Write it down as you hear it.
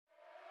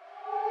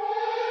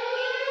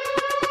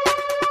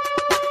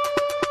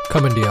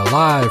Coming to you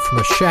live from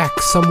a shack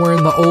somewhere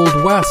in the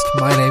Old West.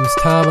 My name's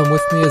Tom, and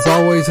with me as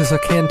always is a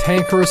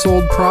cantankerous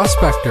old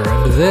prospector,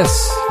 and this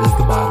is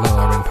the Mildly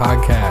Alarming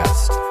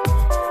Podcast.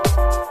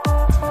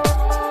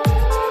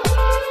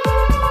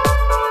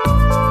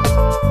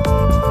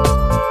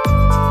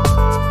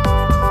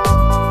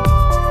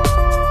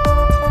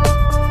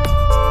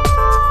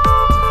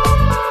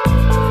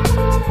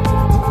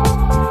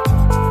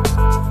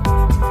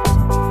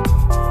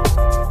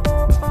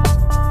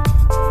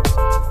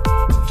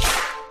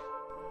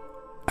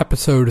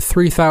 Episode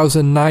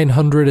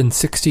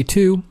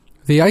 3962,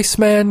 The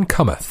Iceman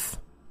Cometh.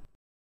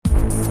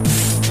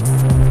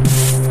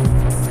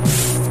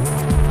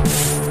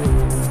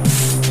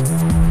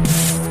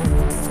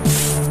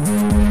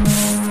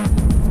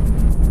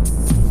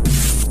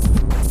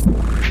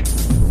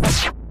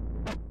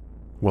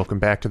 Welcome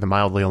back to the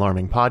Mildly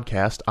Alarming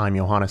Podcast. I'm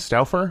Johannes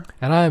Stauffer.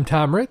 And I'm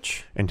Tom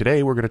Rich. And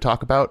today we're going to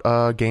talk about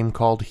a game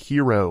called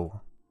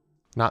Hero.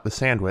 Not the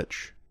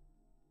sandwich.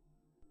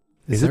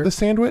 Is it the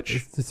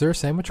sandwich? Is there a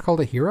sandwich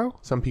called a Hero?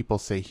 Some people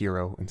say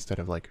hero instead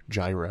of like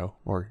gyro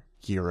or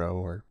gyro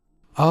or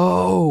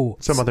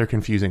some other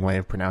confusing way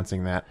of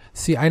pronouncing that.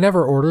 See, I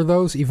never order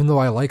those, even though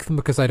I like them,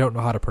 because I don't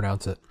know how to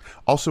pronounce it.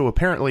 Also,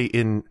 apparently,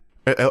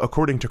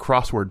 according to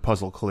crossword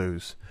puzzle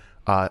clues,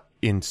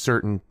 in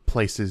certain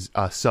places,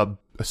 a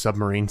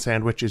submarine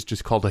sandwich is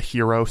just called a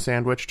hero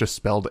sandwich, just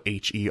spelled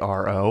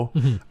Hero.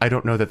 Mm-hmm. I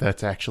don't know that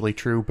that's actually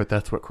true, but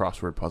that's what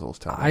crossword puzzles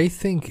tell me. I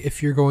think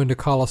if you're going to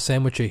call a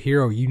sandwich a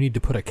hero, you need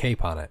to put a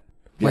cape on it.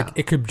 Like,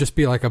 it could just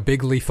be like a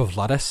big leaf of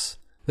lettuce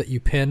that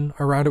you pin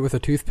around it with a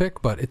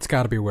toothpick, but it's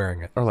got to be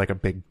wearing it. Or like a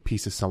big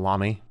piece of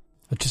salami.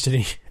 Just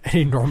an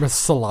enormous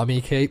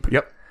salami cape.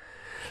 Yep.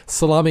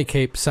 Salami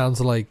cape sounds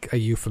like a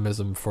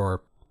euphemism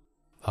for,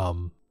 I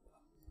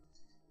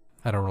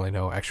don't really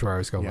know actually where I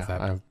was going with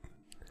that.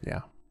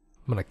 Yeah.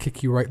 I'm going to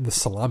kick you right in the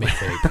salami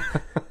cape.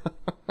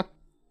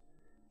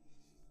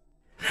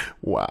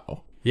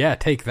 Wow. Yeah,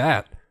 take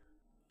that.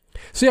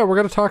 So yeah, we're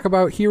going to talk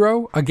about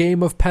Hero, a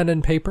game of pen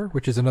and paper,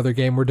 which is another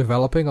game we're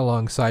developing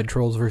alongside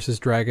Trolls vs.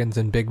 Dragons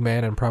and Big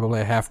Man and probably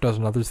a half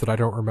dozen others that I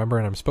don't remember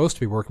and I'm supposed to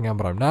be working on,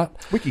 but I'm not.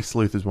 Wiki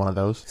Sleuth is one of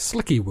those.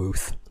 Slicky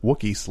Wooth.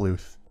 Wookie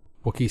Sleuth.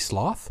 Wookie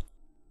Sloth?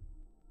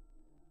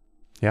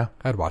 Yeah.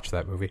 I'd watch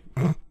that movie.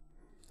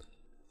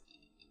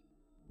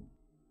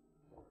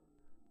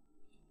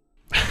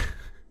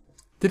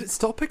 Did it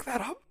still pick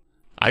that up?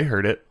 I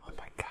heard it. Oh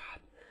my god.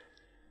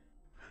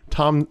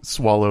 Tom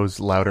swallows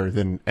louder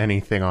than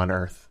anything on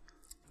Earth.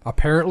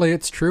 Apparently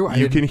it's true.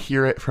 You can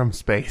hear it from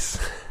space.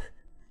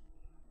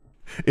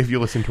 If you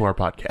listen to our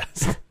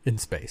podcast. In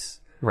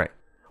space. Right.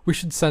 We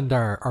should send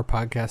our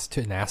podcast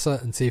to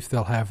NASA and see if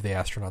they'll have the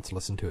astronauts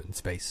listen to it in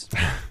space.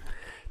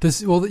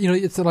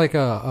 It's like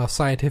a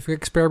scientific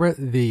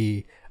experiment.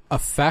 The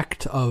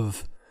effect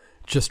of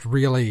just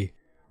really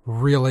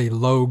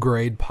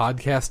low-grade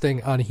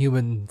podcasting on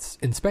humans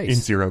in space. In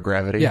zero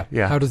gravity. Yeah.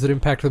 How does it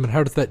impact them, and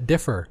how does that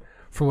differ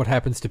from what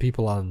happens to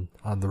people on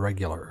the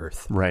regular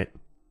Earth? Right.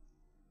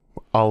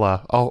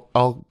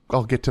 I'll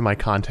get to my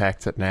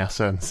contacts at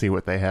NASA and see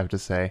what they have to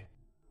say.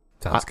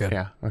 Sounds good.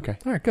 Yeah, okay.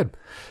 All right, good.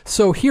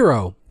 So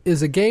Hero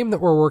is a game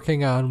that we're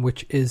working on,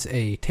 which is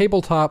a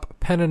tabletop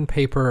pen and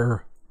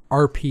paper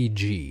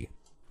RPG.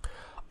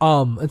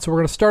 And so we're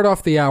going to start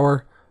off the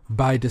hour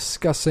by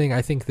discussing,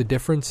 I think, the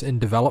difference in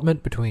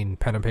development between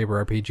pen and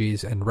paper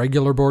RPGs and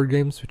regular board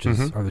games, which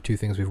are the two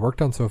things we've worked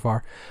on so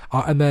far,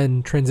 and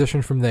then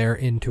transition from there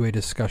into a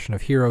discussion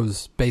of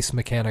Hero's base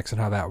mechanics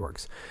and how that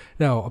works.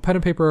 Now, a pen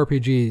and paper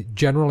RPG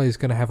generally is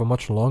going to have a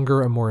much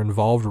longer and more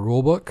involved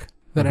rulebook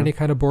than any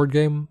kind of board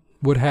game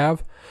would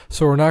have,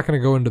 so we're not going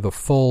to go into the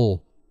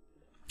full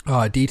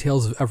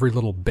details of every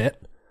little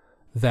bit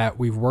that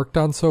we've worked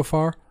on so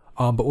far,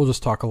 but we'll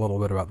just talk a little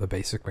bit about the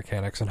basic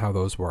mechanics and how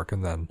those work,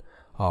 and then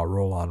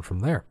roll on from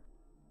there.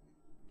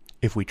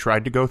 If we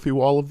tried to go through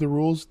all of the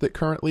rules that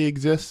currently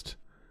exist,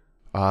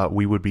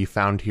 we would be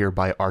found here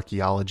by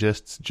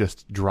archaeologists,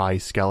 just dry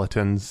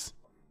skeletons,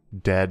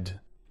 dead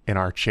in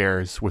our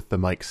chairs with the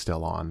mic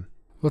still on.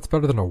 What's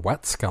better than a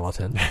wet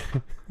skeleton?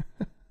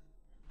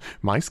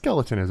 My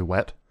skeleton is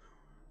wet.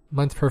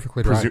 Mine's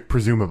perfectly dry.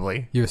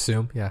 Presumably. You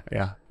assume? Yeah.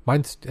 Yeah.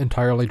 Mine's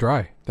entirely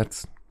dry.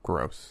 That's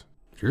gross.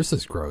 Yours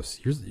is gross.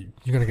 You're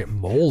going to get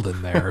mold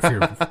in there if you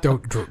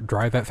don't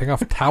dry that thing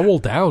off. Towel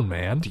down,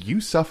 man. Do you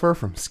suffer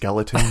from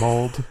skeleton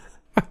mold?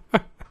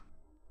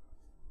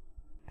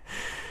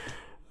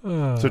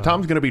 So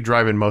Tom's going to be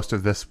driving most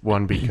of this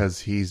one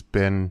because he's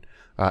been,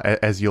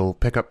 as you'll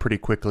pick up pretty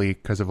quickly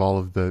because of all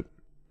of the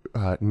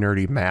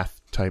nerdy math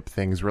type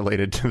things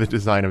related to the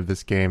design of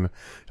this game,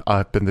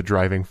 been the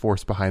driving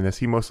force behind this.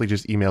 He mostly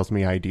just emails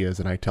me ideas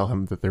and I tell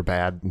him that they're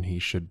bad and he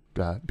should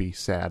be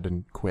sad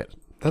and quit.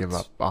 Give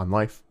up on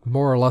life.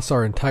 More or less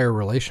our entire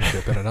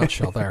relationship in a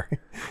nutshell there.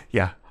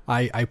 Yeah.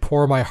 I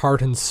pour my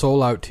heart and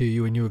soul out to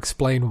you and you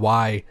explain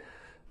why.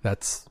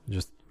 That's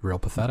just real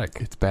pathetic.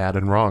 It's bad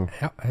and wrong.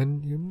 Yeah,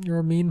 and you're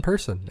a mean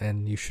person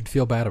and you should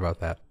feel bad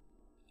about that.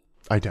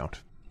 I don't.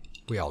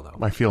 We all know.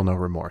 I feel no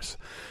remorse.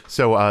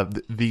 So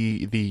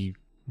the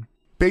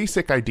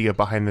basic idea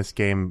behind this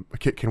game,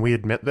 can we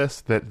admit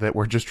this, that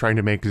we're just trying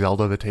to make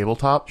Zelda the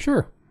tabletop?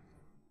 Sure.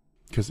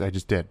 Because I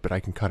just did, but I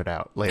can cut it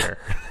out later.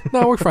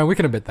 No, we're fine. We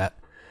can admit that.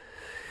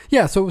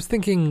 Yeah, so I was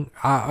thinking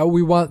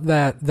we want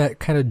that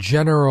kind of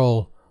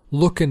general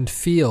look and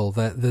feel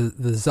that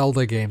the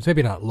Zelda games,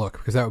 maybe not look,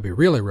 because that would be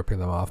really ripping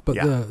them off, but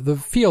the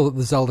feel that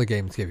the Zelda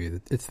games give you.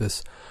 It's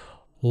this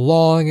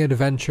long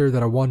adventure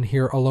that a lone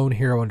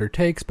hero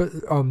undertakes, but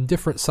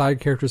different side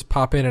characters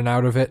pop in and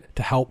out of it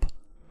to help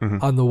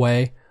on the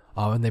way,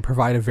 and they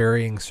provide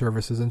varying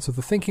services. And so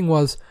the thinking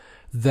was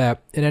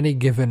that in any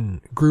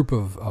given group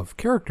of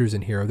characters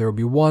in here, there would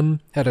be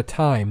one at a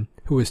time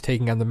who is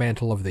taking on the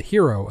mantle of the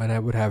hero, and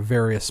it would have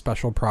various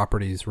special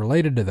properties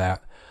related to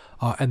that.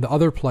 And the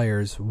other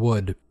players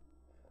would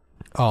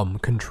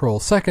control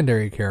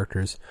secondary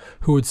characters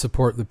who would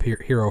support the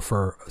hero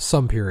for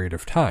some period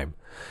of time.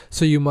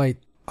 So you might,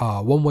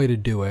 one way to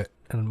do it,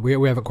 and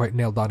we haven't quite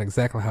nailed down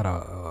exactly how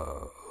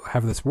to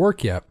have this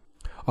work yet,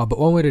 but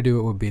one way to do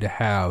it would be to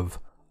have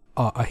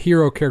a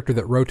hero character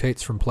that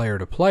rotates from player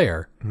to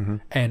player,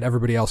 and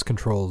everybody else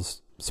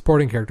controls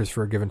supporting characters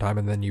for a given time,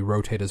 and then you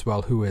rotate as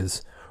well who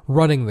is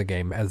running the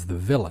game as the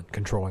villain,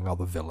 controlling all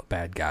the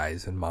bad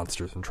guys and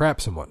monsters and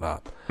traps and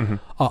whatnot.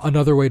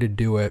 Another way to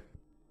do it,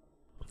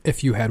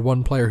 if you had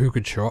one player who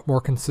could show up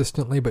more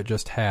consistently but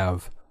just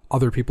have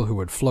other people who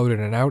would float in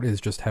and out,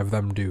 is just have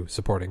them do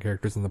supporting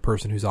characters and the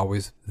person who's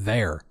always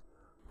there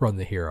run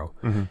the hero.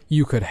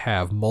 You could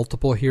have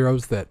multiple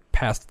heroes that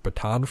pass the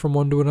baton from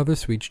one to another,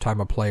 so each time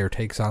a player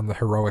takes on the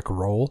heroic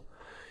role,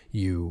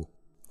 you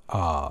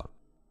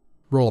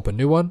roll up a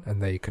new one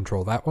and they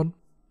control that one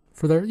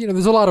for their,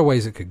 there's a lot of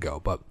ways it could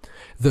go, but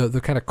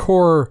the kind of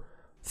core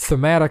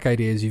thematic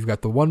idea is you've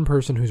got the one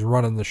person who's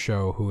running the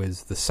show who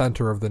is the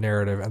center of the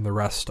narrative, and the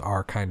rest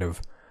are kind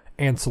of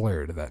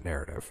ancillary to that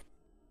narrative.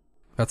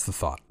 That's the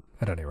thought,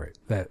 at any rate.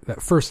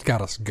 That first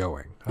got us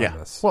going on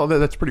this. Well,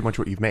 that's pretty much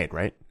what you've made,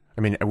 right?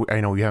 I mean,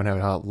 I know we haven't had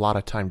a lot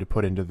of time to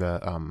put into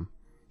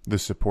the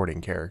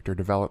supporting character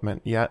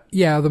development yet.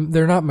 Yeah,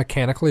 they're not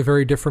mechanically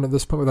very different at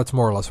this point, but that's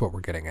more or less what we're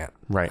getting at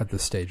right at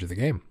this stage of the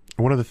game.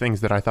 One of the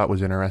things that I thought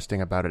was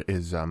interesting about it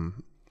is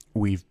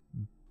we've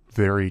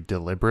very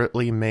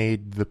deliberately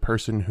made the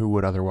person who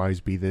would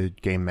otherwise be the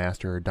game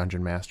master or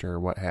dungeon master or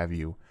what have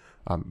you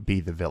be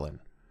the villain.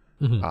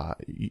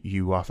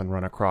 You often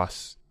run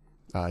across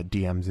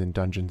DMs in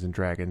Dungeons and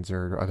Dragons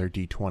or other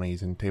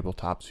D20s and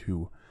tabletops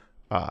who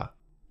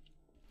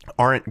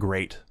aren't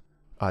great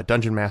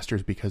dungeon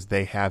masters because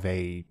they have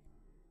a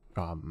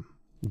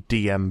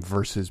DM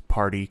versus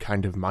party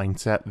kind of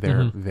mindset.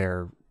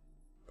 They're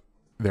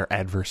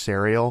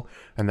adversarial,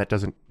 and that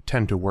doesn't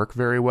tend to work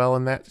very well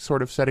in that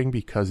sort of setting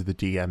because the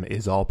DM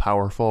is all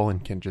powerful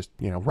and can just,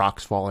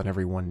 rocks fall and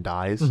everyone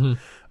dies.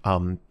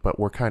 But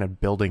we're kind of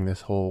building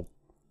this whole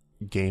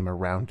game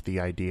around the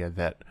idea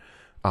that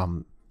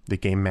the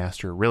game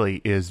master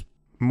really is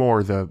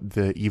more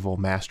the evil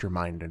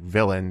mastermind and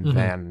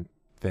villain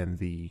than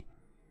the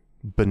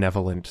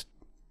benevolent,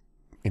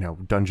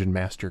 dungeon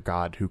master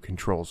god who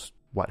controls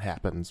what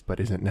happens but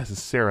isn't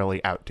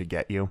necessarily out to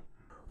get you.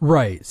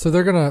 Right. So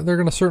they're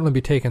gonna certainly be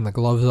taking the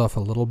gloves off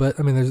a little bit.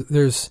 I mean,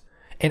 there's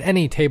in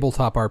any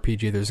tabletop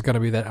RPG, there's going to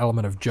be that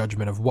element of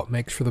judgment of what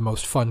makes for the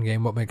most fun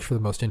game, what makes for the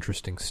most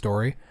interesting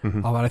story.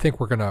 And I think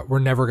we're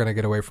never gonna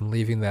get away from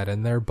leaving that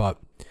in there. But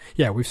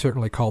yeah, we've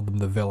certainly called them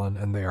the villain,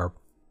 and they are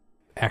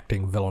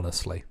acting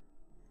villainously,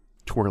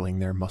 twirling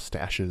their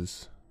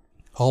mustaches.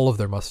 All of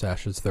their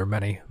mustaches. Their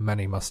many,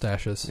 many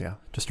mustaches. Yeah.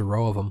 Just a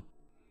row of them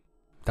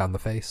down the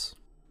face.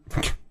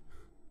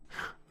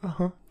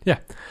 Yeah.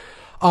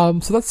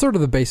 So that's sort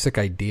of the basic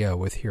idea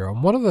with Hero.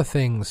 And one of the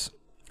things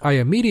I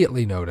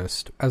immediately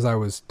noticed as I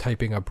was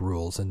typing up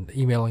rules and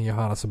emailing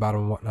Johannes about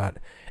them and whatnot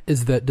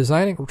is that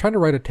trying to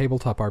write a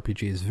tabletop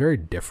RPG is very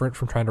different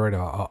from trying to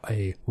write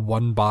a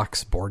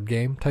one-box board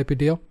game type of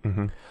deal.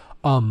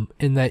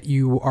 In that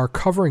you are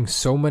covering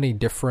so many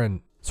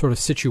different sort of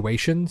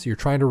situations. You're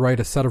trying to write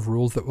a set of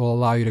rules that will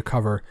allow you to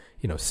cover,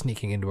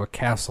 sneaking into a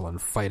castle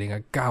and fighting a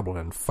goblin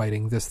and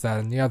fighting this, that,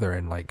 and the other,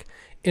 and like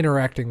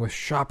interacting with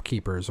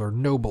shopkeepers or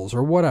nobles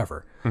or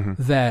whatever,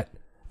 that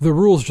the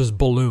rules just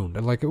ballooned.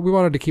 And like, we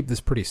wanted to keep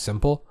this pretty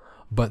simple,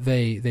 but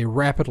they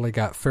rapidly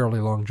got fairly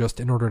long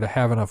just in order to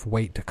have enough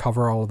weight to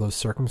cover all of those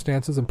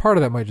circumstances. And part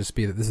of that might just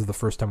be that this is the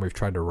first time we've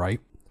tried to write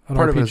an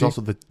Part RPG. of it is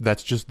also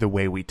that's just the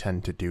way we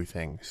tend to do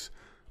things.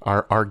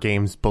 Our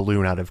games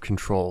balloon out of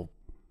control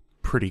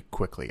pretty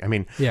quickly. I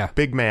mean,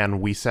 Big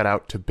Man, we set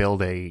out to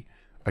build a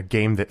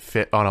game that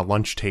fit on a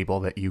lunch table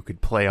that you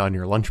could play on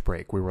your lunch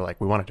break. We were like,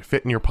 we want it to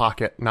fit in your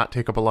pocket, not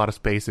take up a lot of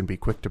space, and be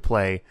quick to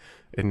play.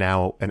 And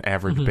now an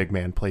average Big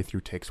Man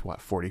playthrough takes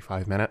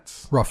 45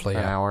 minutes? Roughly,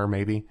 an hour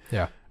maybe.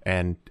 Yeah.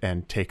 And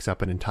takes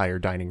up an entire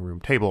dining room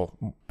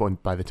table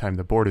by the time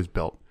the board is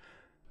built.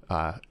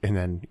 And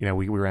then,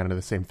 we ran into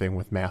the same thing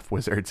with Math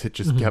Wizards. It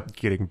just kept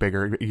getting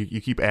bigger.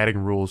 You keep adding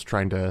rules,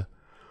 trying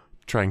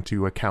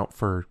to account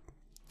for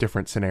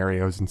different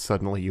scenarios, and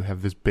suddenly you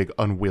have this big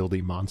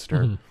unwieldy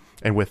monster.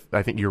 And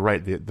I think you're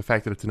right, the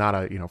fact that it's not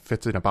a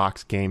fits in a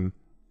box game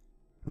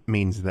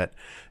means that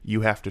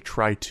you have to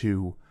try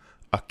to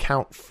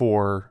account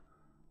for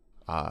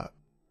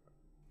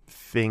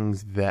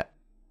things that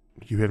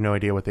you have no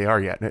idea what they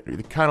are yet.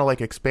 Kind of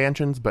like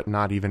expansions, but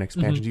not even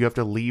expansions. You have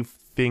to leave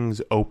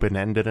things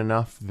open-ended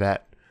enough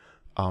that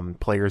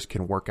players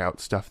can work out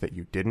stuff that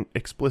you didn't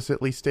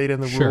explicitly state in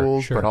the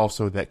rules, but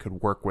also that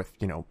could work with,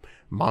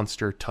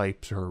 monster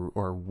types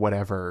or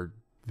whatever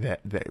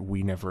that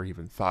we never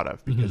even thought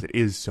of, because it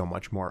is so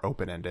much more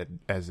open-ended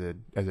as a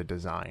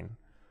design.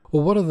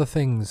 Well, one of the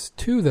things,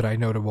 too, that I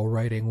noted while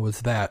writing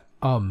was that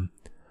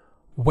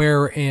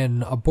where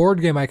in a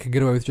board game I could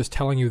get away with just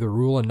telling you the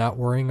rule and not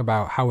worrying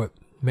about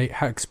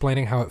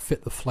explaining how it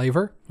fit the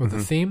flavor or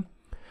the theme,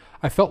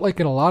 I felt like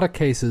in a lot of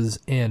cases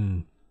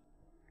in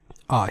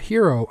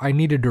Hero, I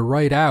needed to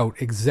write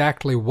out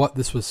exactly what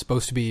this was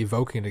supposed to be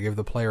evoking to give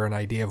the player an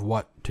idea of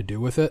what to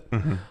do with it.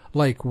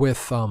 Like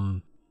with,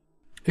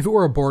 if it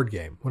were a board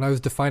game, when I was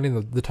defining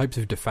the types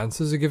of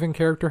defenses a given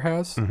character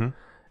has,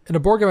 in a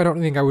board game, I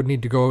don't think I would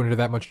need to go into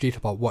that much detail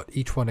about what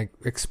each one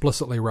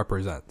explicitly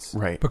represents.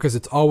 Right. Because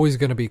it's always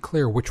going to be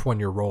clear which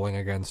one you're rolling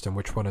against and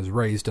which one is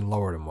raised and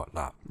lowered and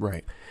whatnot.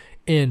 Right.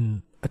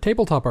 In a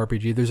tabletop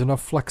RPG, there's enough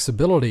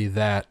flexibility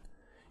that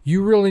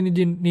you really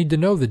need to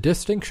know the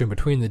distinction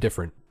between the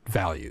different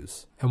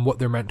values and what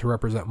they're meant to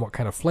represent, what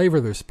kind of flavor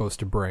they're supposed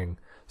to bring,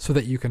 so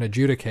that you can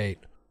adjudicate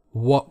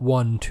what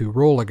one to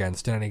roll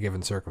against in any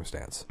given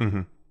circumstance.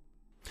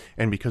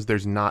 And because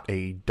there's not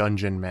a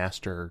dungeon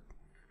master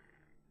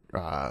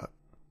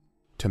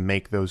to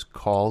make those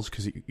calls,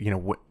 because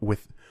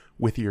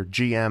with your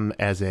GM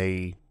as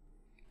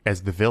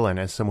the villain,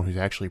 as someone who's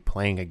actually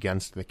playing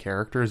against the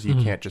characters, you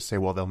can't just say,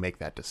 well, they'll make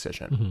that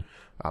decision,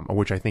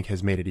 which I think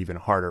has made it even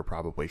harder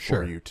probably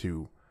for you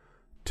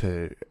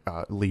to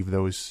leave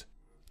those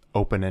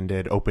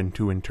open-ended, open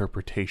to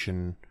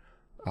interpretation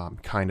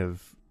kind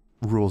of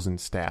rules and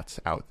stats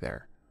out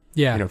there.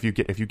 Yeah. If you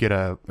get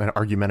an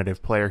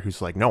argumentative player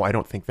who's like, no, I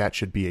don't think that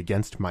should be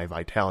against my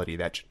vitality,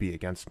 that should be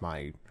against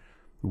my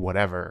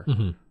whatever.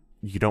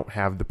 You don't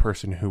have the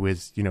person who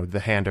is, the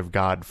hand of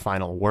God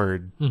final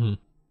word.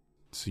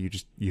 So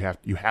you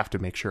have to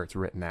make sure it's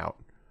written out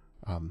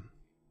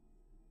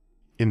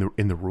in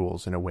the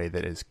rules in a way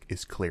that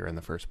is clear in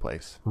the first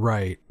place.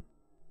 Right.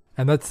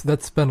 And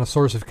that's been a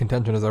source of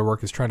contention as I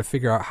work, is trying to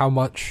figure out how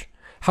much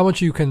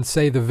you can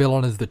say the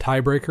villain is the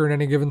tiebreaker in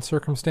any given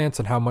circumstance,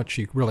 and how much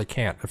you really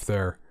can't if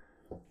they're,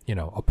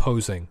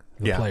 opposing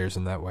the players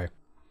in that way.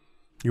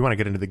 You want to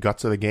get into the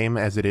guts of the game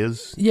as it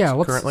is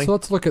currently? So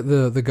let's look at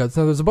the guts.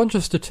 Now, there's a bunch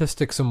of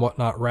statistics and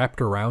whatnot wrapped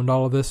around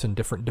all of this, and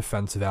different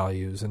defense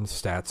values and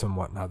stats and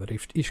whatnot that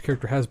each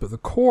character has. But the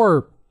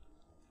core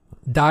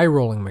die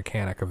rolling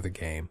mechanic of the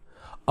game,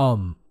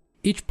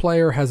 each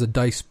player has a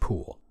dice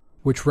pool,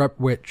 which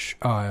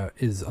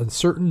is a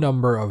certain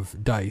number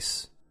of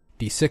dice,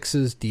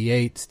 D6s,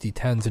 D8s,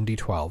 D10s, and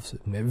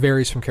D12s. And it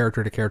varies from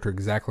character to character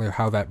exactly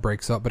how that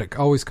breaks up, but it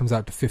always comes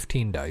out to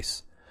 15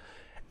 dice.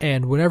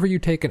 And whenever you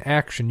take an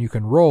action, you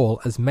can roll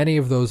as many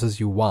of those as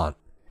you want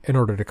in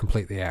order to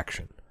complete the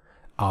action.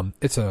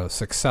 It's a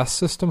success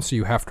system, so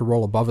you have to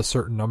roll above a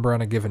certain number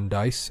on a given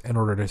dice in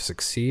order to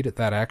succeed at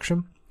that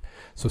action.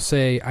 So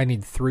say I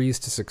need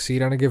 3s to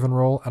succeed on a given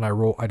roll, and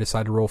I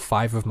decide to roll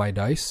 5 of my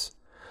dice.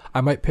 I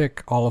might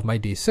pick all of my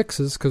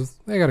D6s because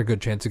they got a good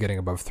chance of getting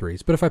above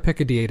 3s. But if I pick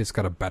a D8, it's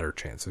got a better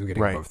chance of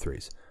getting above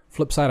 3s.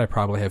 Flip side, I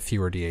probably have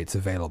fewer D8s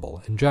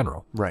available in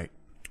general. Right.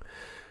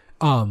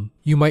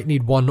 You might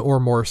need 1 or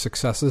more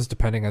successes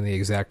depending on the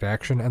exact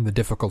action, and the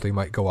difficulty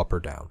might go up or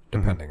down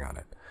depending on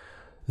it.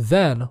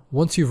 Then,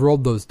 once you've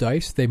rolled those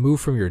dice, they move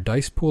from your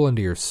dice pool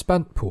into your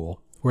spent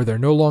pool, where they're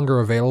no longer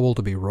available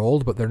to be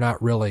rolled, but they're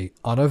not really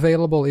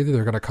unavailable either.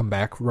 They're going to come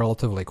back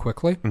relatively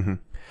quickly.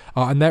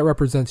 And that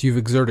represents you've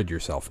exerted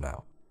yourself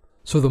now.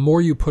 So the more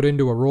you put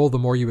into a roll, the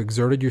more you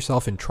exerted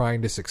yourself in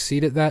trying to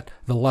succeed at that,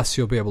 the less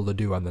you'll be able to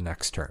do on the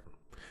next turn.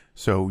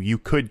 So you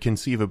could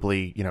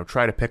conceivably,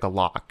 try to pick a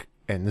lock,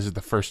 and this is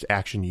the first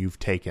action you've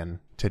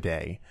taken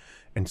today.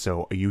 And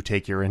so you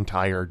take your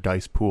entire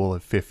dice pool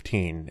of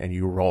 15 and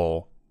you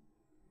roll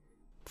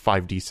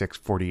 5d6,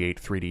 48,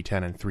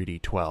 3d10, and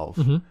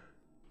 3d12.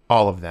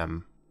 All of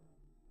them.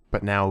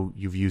 But now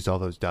you've used all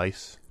those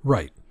dice.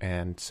 Right.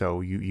 And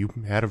so you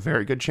had a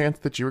very good chance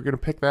that you were going to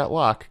pick that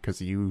lock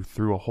because you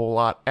threw a whole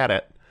lot at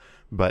it.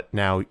 But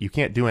now you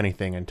can't do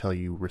anything until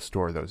you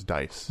restore those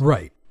dice.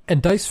 Right.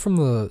 And dice from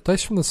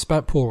the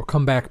spent pool will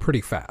come back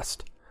pretty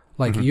fast.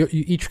 Like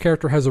each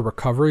character has a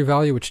recovery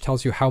value, which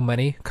tells you how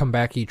many come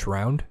back each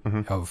round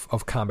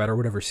of combat or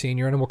whatever scene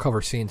you're in. And we'll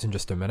cover scenes in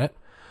just a minute.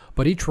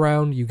 But each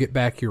round you get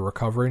back your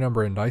recovery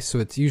number in dice. So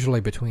it's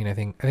usually between, I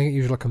think it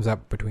usually comes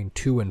out between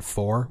 2 and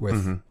 4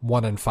 with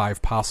 1 and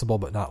 5 possible,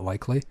 but not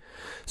likely.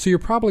 So you're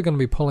probably going to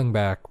be pulling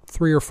back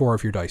 3 or 4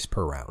 of your dice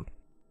per round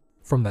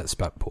from that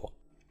spent pool.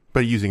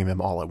 But using them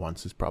all at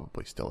once is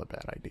probably still a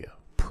bad idea.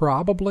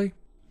 Probably.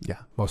 Yeah.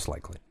 Most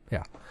likely.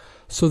 Yeah.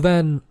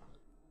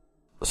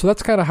 So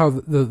that's kind of how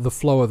the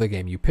flow of the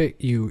game.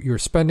 You're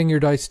spending your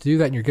dice to do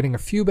that, and you're getting a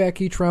few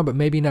back each round, but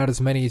maybe not as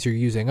many as you're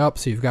using up.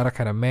 So you've got to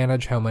kind of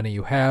manage how many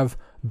you have,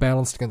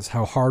 balanced against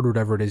how hard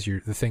whatever it is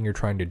the thing you're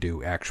trying to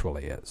do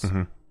actually is.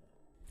 Mm-hmm.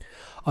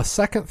 A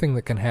second thing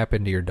that can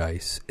happen to your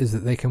dice is that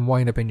they can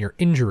wind up in your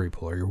injury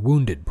pool or your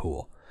wounded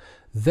pool.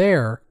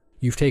 There,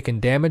 you've taken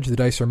damage, the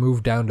dice are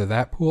moved down to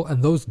that pool,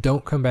 and those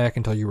don't come back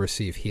until you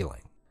receive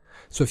healing.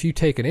 So if you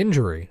take an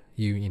injury,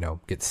 you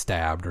get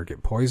stabbed or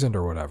get poisoned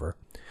or whatever,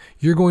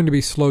 you're going to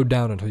be slowed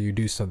down until you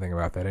do something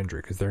about that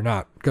injury because they're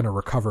not going to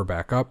recover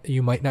back up.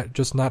 You might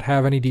not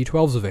have any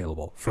D12s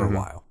available for a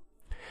while.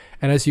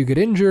 And as you get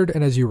injured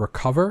and as you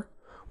recover,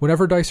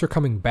 whenever dice are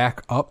coming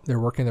back up, they're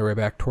working their way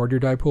back toward your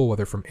die pool,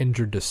 whether from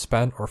injured to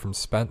spent or from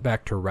spent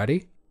back to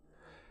ready.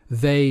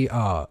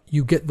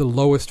 You get the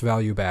lowest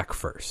value back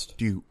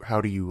first. How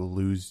do you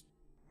lose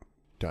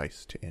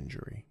dice to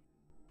injury?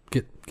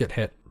 Get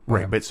hit.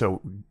 Right, but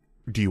so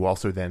do you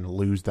also then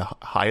lose the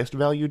highest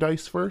value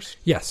dice first?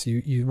 Yes,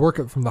 you work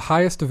it from the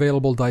highest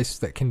available dice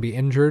that can be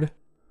injured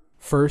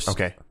first.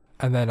 Okay.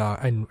 And then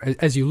and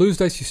as you lose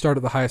dice, you start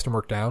at the highest and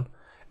work down.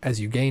 As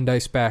you gain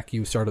dice back,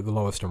 you start at the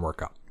lowest and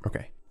work up.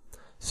 Okay.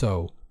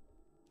 So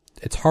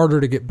it's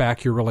harder to get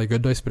back your really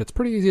good dice, but it's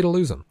pretty easy to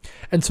lose them.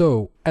 And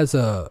so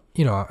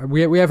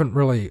we haven't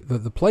really,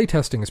 the play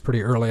testing is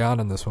pretty early on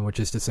in this one, which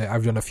is to say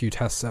I've done a few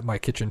tests at my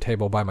kitchen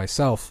table by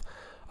myself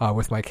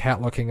with my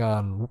cat looking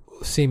on,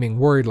 seeming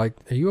worried, like,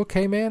 are you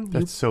okay, man?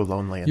 That's so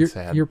lonely and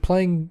sad. You're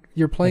playing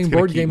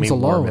board games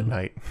alone at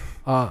night,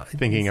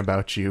 thinking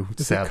about you,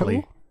 sadly.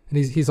 Cool? And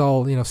he's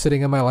all,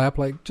 sitting in my lap,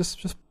 like,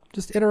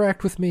 just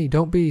interact with me.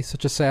 Don't be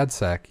such a sad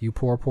sack, you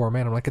poor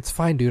man. I'm like, it's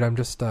fine, dude. I'm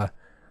just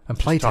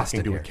play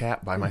testing talking to here. a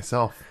cat by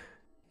myself.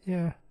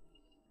 Yeah.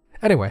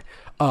 Anyway,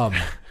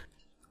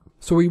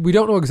 so we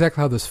don't know exactly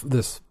how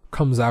this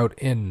comes out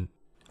in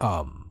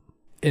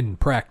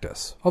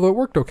practice. Although it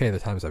worked okay the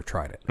times I've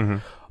tried it. Mm-hmm.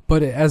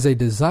 But as a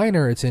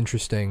designer, it's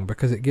interesting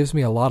because it gives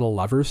me a lot of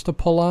levers to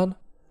pull on.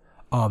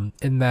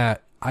 In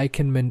that I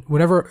can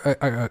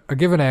whenever a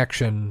given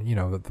action,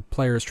 that the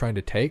player is trying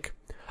to take,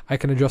 I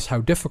can adjust how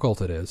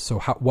difficult it is. So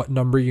what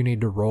number you need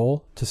to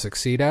roll to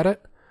succeed at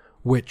it,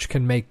 which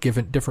can make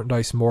different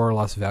dice more or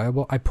less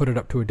valuable. I put it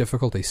up to a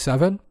difficulty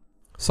 7.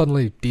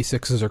 Suddenly,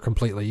 D6s are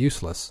completely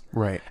useless.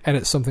 Right. And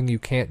it's something you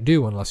can't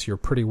do unless you're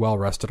pretty well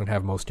rested and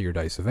have most of your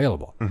dice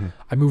available. Mm-hmm.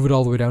 I move it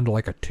all the way down to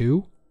like a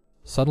 2.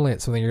 Suddenly,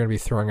 it's something you're going to be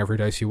throwing every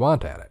dice you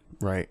want at it.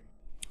 Right.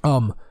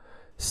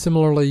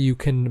 Similarly, you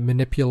can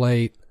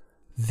manipulate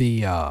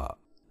the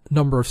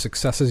number of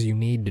successes you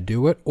need to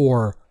do it,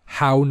 or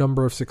how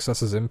number of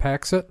successes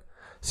impacts it.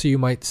 So you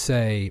might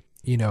say,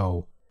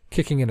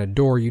 kicking in a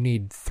door, you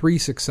need 3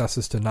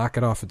 successes to knock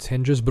it off its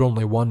hinges, but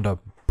only 1 to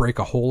break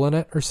a hole in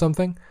it or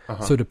something.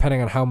 Uh-huh. So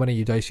depending on how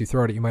many dice you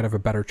throw at it, you might have a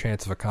better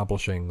chance of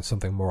accomplishing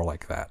something more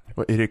like that.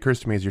 Well, it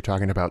occurs to me as you're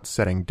talking about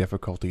setting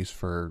difficulties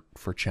for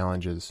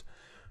challenges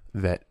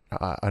that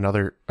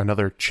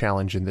another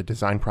challenge in the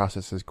design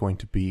process is going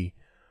to be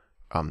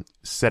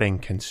setting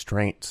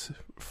constraints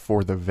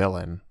for the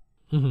villain,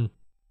 mm-hmm.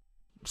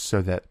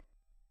 so that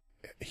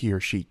he or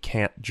she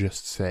can't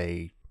just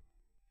say,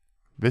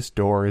 this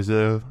door is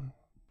a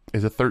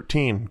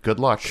 13. Good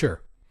luck.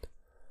 Sure.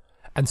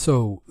 And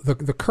so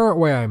the current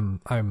way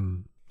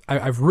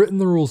I've written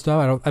the rules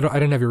down. I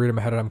didn't have you read them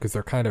ahead of time because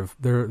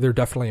they're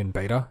definitely in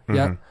beta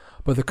yet. Mm-hmm.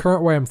 But the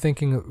current way I'm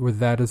thinking with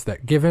that is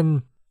that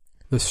given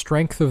the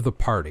strength of the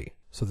party,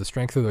 so the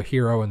strength of the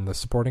hero and the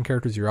supporting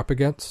characters you're up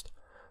against,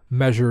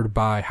 measured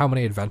by how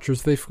many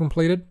adventures they've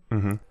completed,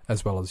 mm-hmm.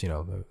 as well as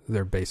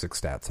their basic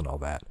stats and all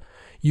that.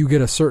 You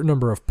get a certain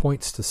number of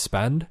points to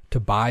spend to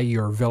buy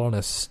your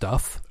villainous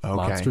stuff, okay.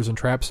 monsters and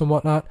traps and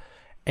whatnot,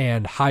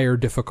 and higher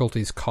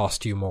difficulties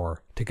cost you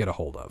more to get a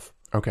hold of.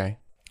 Okay.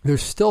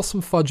 There's still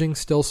some fudging,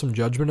 still some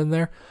judgment in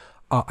there.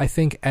 I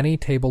think any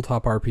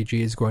tabletop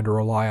RPG is going to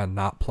rely on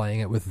not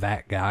playing it with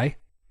that guy.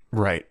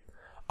 Right.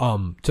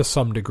 To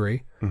some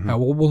degree. Mm-hmm.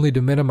 We'll need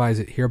to minimize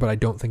it here, but I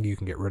don't think you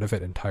can get rid of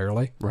it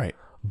entirely. Right.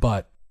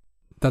 But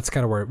that's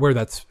kind of where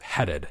that's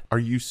headed. Are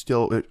you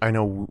still, I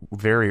know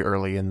very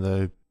early in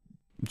the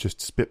just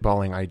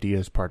spitballing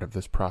ideas part of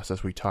this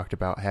process, we talked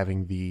about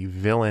having the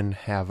villain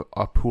have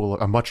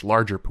a much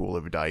larger pool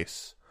of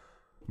dice,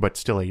 but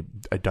still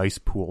a dice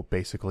pool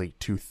basically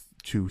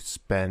to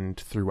spend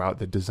throughout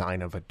the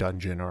design of a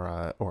dungeon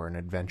or an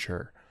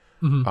adventure,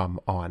 mm-hmm.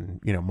 On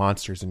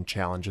monsters and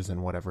challenges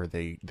and whatever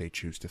they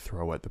choose to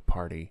throw at the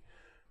party.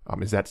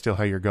 Is that still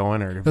how you're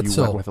going, or have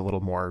you went with a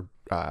little more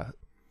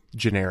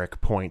generic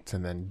points,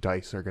 and then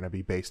dice are going to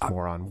be based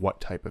more on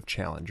what type of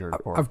challenge or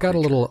I've got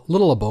creature? a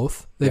little of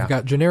both. They've Yeah.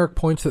 got generic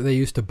points that they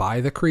use to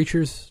buy the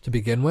creatures to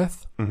begin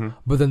with, mm-hmm.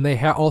 but then they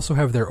also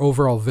have their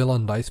overall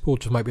villain dice pool,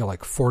 which might be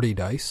like 40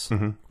 dice,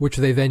 mm-hmm. which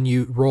they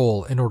then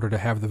roll in order to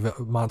have the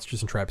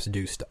monsters and traps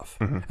do stuff.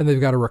 Mm-hmm. And they've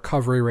got a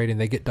recovery rating.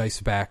 They get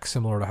dice back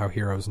similar to how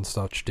heroes and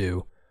such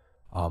do.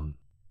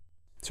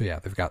 So yeah,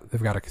 they've got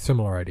a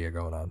similar idea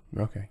going on.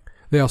 Okay.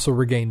 They also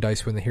regain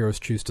dice when the heroes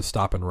choose to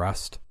stop and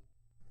rest.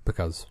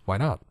 Because why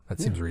not? That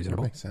seems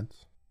reasonable. That makes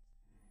sense.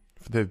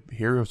 If the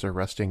heroes are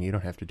resting, you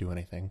don't have to do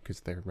anything because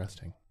they're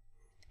resting.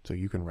 So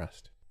you can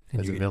rest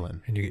as a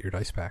villain. And you get your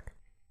dice back.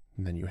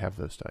 And then you have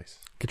those dice.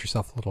 Get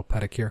yourself a little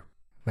pedicure,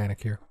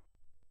 manicure.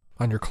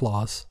 on your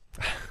claws.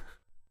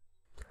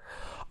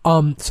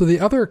 So the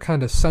other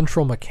kind of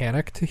central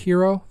mechanic to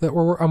Hero that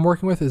I'm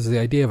working with is the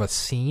idea of a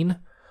scene.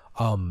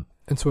 And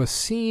so a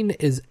scene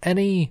is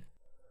any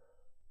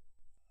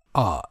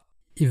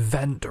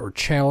event or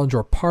challenge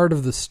or part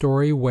of the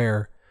story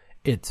where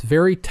it's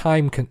very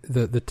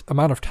the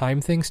amount of time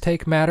things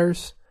take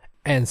matters,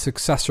 and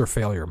success or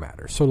failure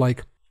matters. So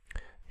like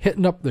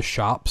hitting up the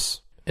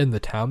shops in the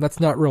town, that's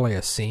not really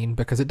a scene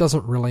because it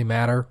doesn't really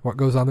matter what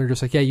goes on there.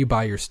 Just like, yeah, you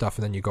buy your stuff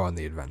and then you go on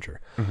the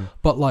adventure. Mm-hmm.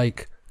 But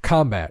like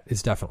combat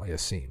is definitely a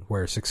scene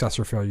where success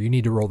or failure, you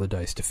need to roll the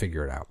dice to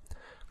figure it out.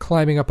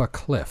 Climbing up a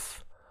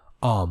cliff,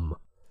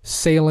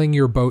 sailing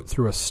your boat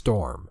through a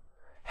storm,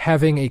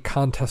 having a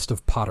contest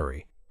of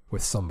pottery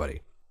with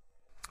somebody.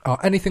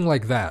 Anything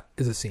like that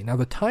is a scene. Now,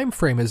 the time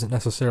frame isn't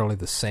necessarily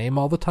the same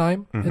all the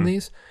time in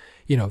these.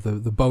 You know,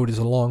 the boat is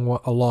a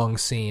long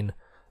scene.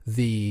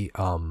 The,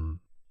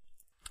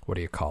 what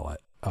do you call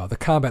it? The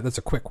combat, that's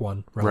a quick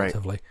one,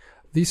 relatively. Right.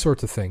 These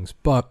sorts of things.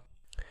 But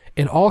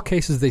in all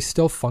cases, they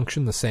still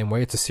function the same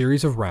way. It's a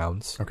series of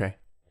rounds. Okay.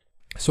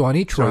 So on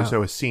each round...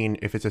 So a scene,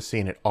 if it's a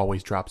scene, it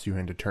always drops you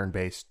into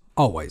turn-based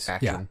always,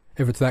 action.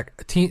 Yeah. If it's that...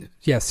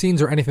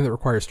 scenes are anything that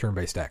requires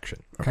turn-based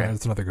action. Okay.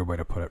 That's another good way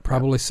to put it.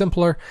 Probably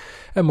simpler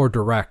and more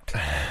direct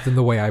than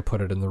the way I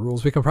put it in the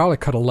rules. We can probably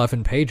cut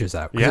 11 pages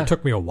out, because it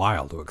took me a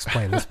while to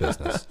explain this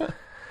business.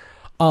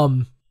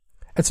 And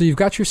so you've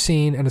got your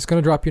scene, and it's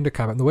going to drop you into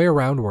combat. And the way a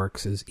round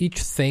works is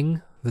each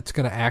thing that's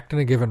going to act in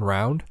a given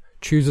round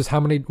chooses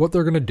what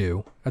they're going to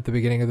do at the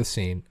beginning of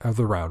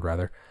the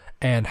round,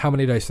 and how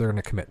many dice they're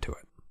going to commit to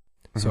it.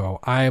 Mm-hmm. So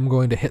I am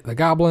going to hit the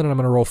goblin, and I'm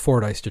going to roll 4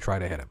 dice to try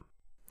to hit him.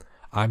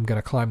 I'm going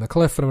to climb the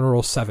cliff, and I'm going to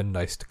roll 7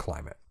 dice to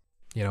climb it.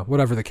 You know,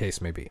 whatever the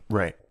case may be.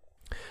 Right.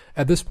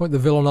 At this point, the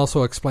villain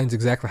also explains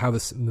exactly how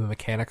the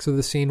mechanics of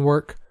the scene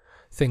work.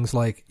 Things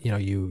like, you know,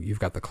 you've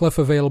got the cliff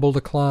available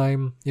to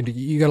climb.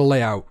 You got to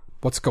lay out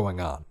what's going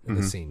on in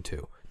the scene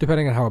too.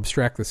 Depending on how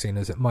abstract the scene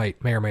is, it may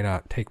or may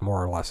not take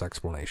more or less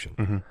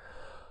explanation.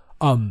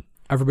 Mm-hmm.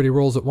 Everybody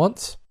rolls at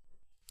once.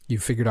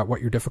 You've figured out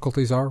what your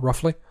difficulties are,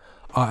 roughly,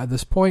 at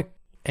this point.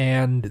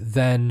 And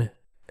then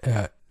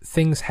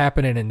things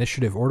happen in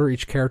initiative order.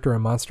 Each character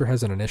and monster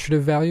has an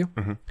initiative value.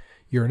 Mm-hmm.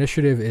 Your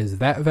initiative is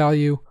that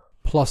value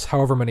plus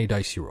however many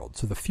dice you rolled.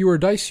 So the fewer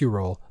dice you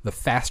roll, the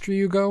faster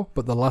you go,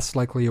 but the less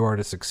likely you are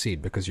to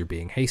succeed because you're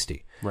being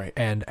hasty. Right.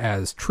 And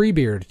as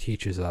Treebeard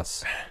teaches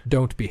us,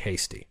 don't be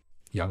hasty,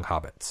 young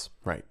hobbits.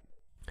 Right.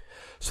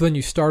 So then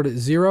you start at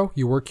 0,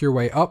 you work your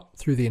way up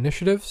through the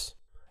initiatives,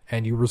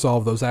 and you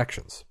resolve those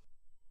actions.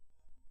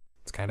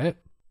 That's kind of it.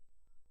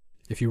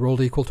 If you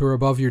rolled equal to or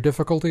above your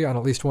difficulty on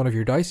at least one of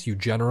your dice, you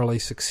generally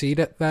succeed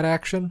at that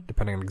action,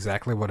 depending on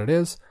exactly what it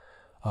is.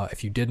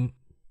 If you didn't,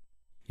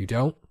 you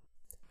don't.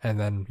 And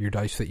then your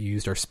dice that you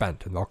used are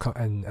spent, and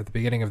and at the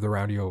beginning of the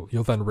round,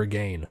 you'll then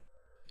regain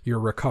your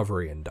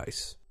recovery in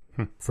dice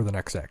for the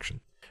next action.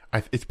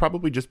 It's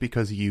probably just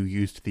because you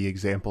used the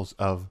examples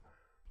of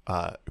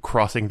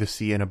crossing the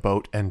sea in a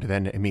boat and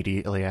then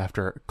immediately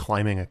after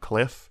climbing a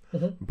cliff.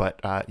 Mm-hmm.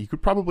 But you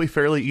could probably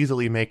fairly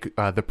easily make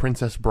The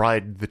Princess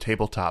Bride the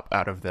tabletop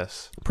out of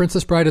this.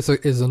 Princess Bride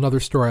is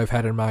another story I've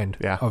had in mind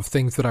of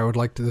things that I would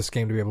like this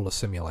game to be able to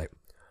simulate.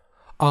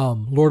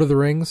 Lord of the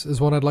Rings is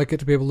one I'd like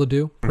it to be able to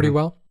do pretty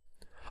well.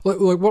 Like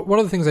one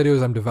of the things I do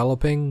as I'm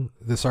developing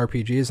this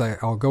RPG is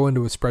I'll go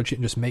into a spreadsheet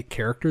and just make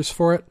characters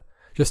for it,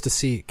 just to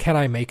see, can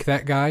I make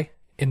that guy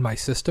in my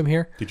system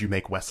here? Did you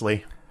make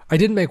Wesley? I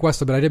didn't make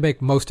Wesley, but I did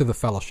make most of the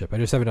Fellowship. I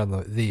just haven't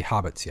done the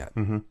Hobbits yet.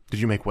 Mm-hmm. Did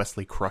you make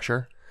Wesley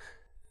Crusher?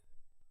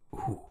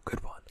 Ooh,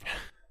 good one.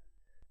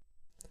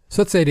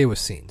 So that's the idea with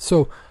scenes.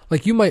 So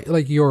like you might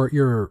like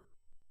your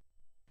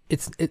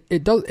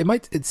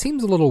it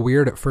seems a little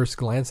weird at first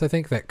glance, I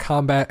think, that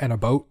combat and a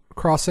boat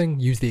crossing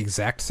use the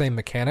exact same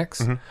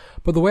mechanics. Mm-hmm.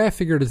 But the way I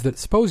figured is that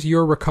suppose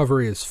your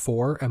recovery is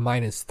 4 and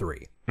mine is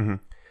 3.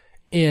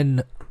 Mm-hmm.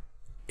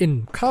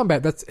 In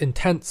combat, that's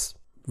intense,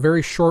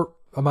 very short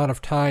amount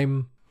of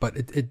time, but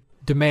it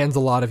demands a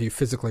lot of you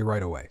physically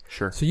right away.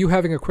 Sure. So you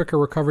having a quicker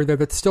recovery there,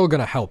 that's still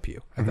going to help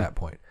you at that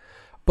point.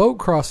 Boat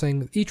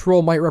crossing, each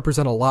roll might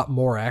represent a lot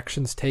more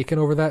actions taken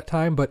over that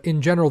time, but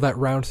in general, that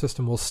round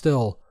system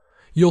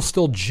you'll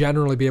still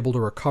generally be able to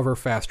recover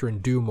faster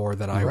and do more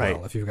than I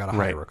will if you've got a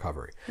higher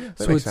recovery. Yeah,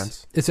 that makes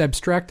sense. It's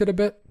abstracted a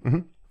bit.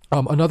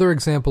 Mm-hmm. Another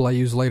example I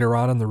use later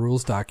on in the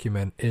rules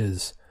document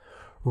is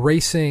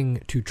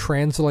racing to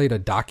translate a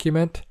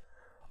document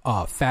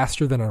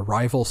faster than a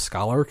rival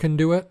scholar can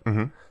do it.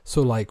 Mm-hmm.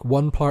 So like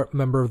one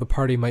member of the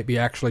party might be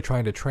actually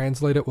trying to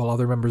translate it while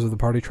other members of the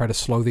party try to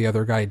slow the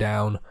other guy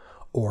down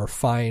or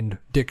find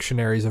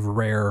dictionaries of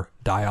rare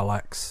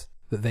dialects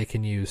that they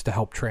can use to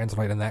help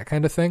translate and that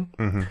kind of thing.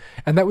 Mm-hmm.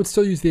 And that would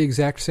still use the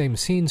exact same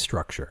scene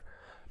structure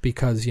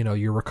because, you know,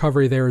 your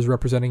recovery there is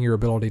representing your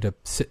ability to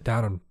sit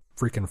down and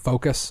freaking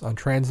focus on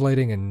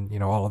translating and, you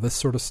know, all of this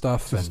sort of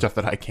stuff. And stuff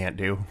that I can't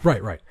do.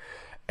 Right.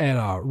 And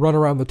run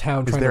around the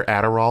town. Is there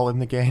Adderall in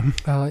the game?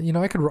 You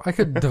know, I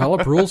could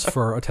develop rules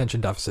for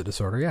attention deficit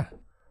disorder. Yeah.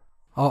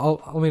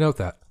 I'll let me note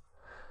that.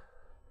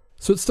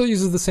 So it still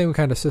uses the same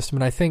kind of system.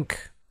 And I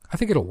think I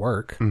think it'll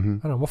work. Mm-hmm.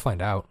 I don't know. We'll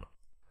find out.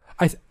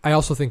 I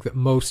also think that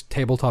most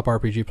tabletop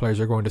RPG players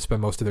are going to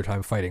spend most of their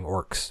time fighting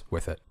orcs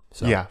with it.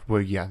 So Yeah,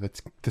 well, yeah,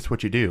 that's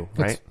what you do,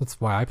 right?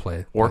 That's why I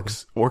play.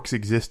 Orcs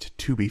exist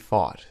to be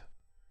fought,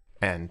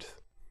 and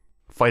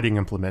fighting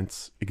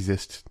implements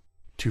exist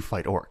to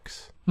fight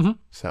orcs. Mm-hmm.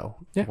 So,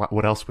 Yeah.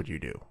 What else would you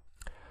do?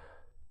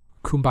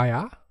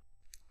 Kumbaya?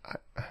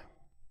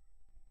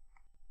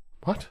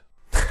 What?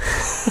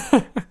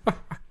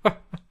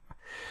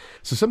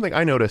 So something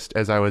I noticed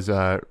as I was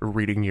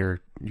reading your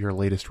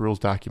latest rules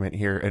document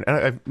here, and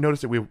I've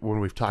noticed that when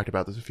we've talked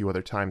about this a few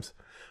other times,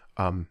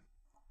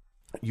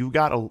 you've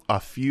got a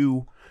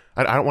few,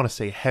 I don't want to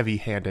say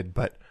heavy-handed,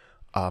 but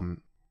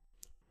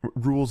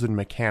rules and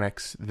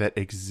mechanics that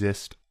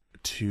exist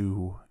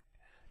to,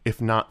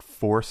 if not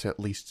force, at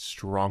least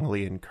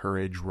strongly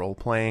encourage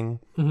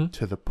role-playing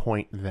to the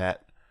point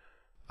that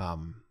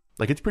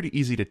it's pretty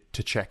easy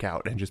to check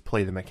out and just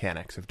play the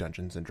mechanics of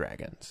Dungeons and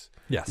Dragons.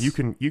 Yes. You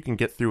can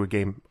get through a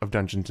game of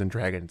Dungeons and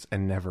Dragons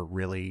and never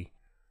really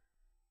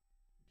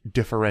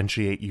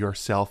differentiate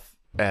yourself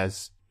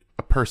as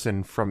a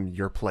person from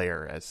your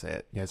player as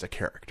a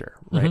character,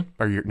 right?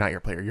 Or not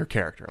your player, your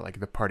character, like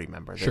the party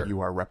member that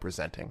you are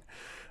representing.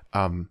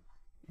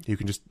 You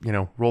can just,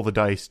 roll the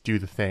dice, do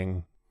the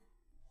thing,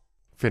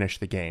 finish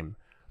the game.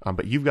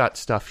 But you've got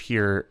stuff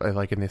here,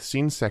 like in the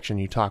scenes section,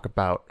 you talk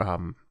about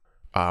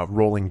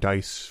rolling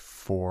dice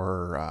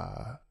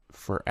for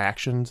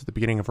actions at the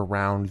beginning of a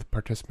round. The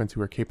participants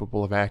who are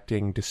capable of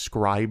acting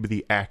describe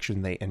the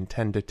action they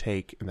intend to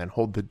take and then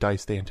hold the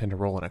dice they intend to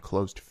roll in a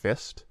closed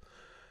fist.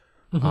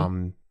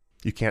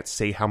 You can't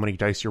say how many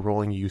dice you're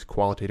rolling. You use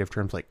qualitative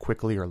terms like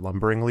quickly or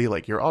lumberingly.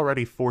 Like, you're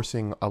already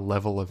forcing a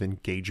level of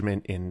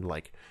engagement in,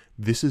 like,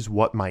 this is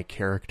what my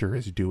character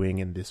is doing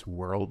in this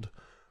world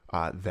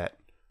that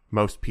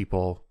most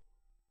people...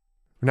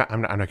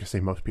 I'm not going to say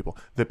most people.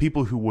 The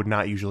people who would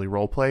not usually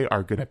role play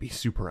are going to be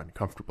super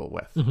uncomfortable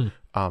with.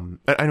 I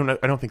don't know.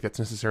 I don't think that's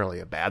necessarily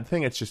a bad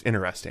thing. It's just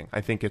interesting.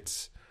 I think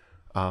it's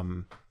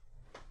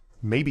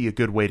maybe a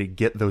good way to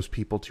get those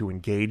people to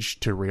engage,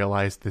 to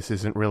realize this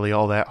isn't really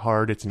all that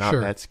hard. It's not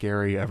that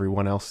scary.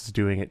 Everyone else is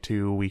doing it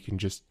too. We can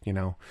just,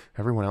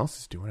 everyone else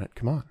is doing it.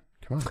 Come on.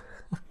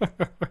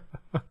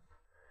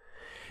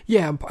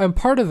 Yeah, and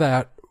part of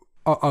that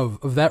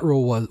of that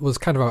rule was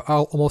kind of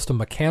almost a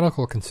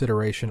mechanical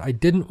consideration. I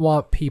didn't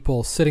want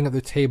people sitting at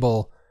the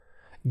table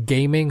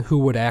gaming who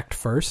would act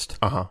first.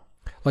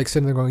 Like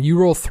sitting there going, you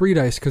roll 3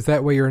 dice because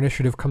that way your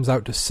initiative comes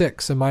out to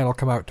 6 and mine will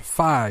come out to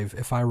 5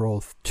 if I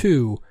roll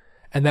 2,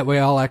 and that way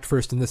I'll act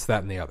first in this,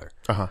 that, and the other.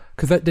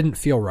 Because that didn't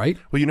feel right.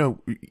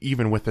 Well,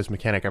 even with this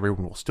mechanic,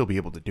 everyone will still be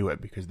able to do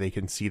it because they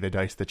can see the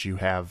dice that you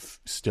have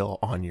still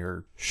on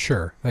your...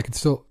 Sure. I can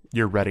still...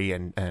 Your ready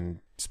and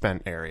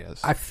spent areas.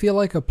 I feel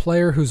like a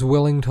player who's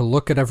willing to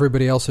look at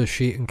everybody else's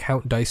sheet and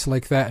count dice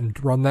like that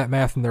and run that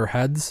math in their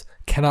heads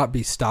cannot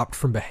be stopped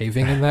from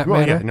behaving in that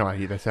manner. Yeah,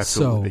 no, that's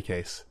absolutely the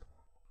case.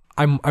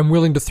 I'm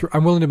willing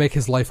to make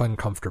his life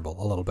uncomfortable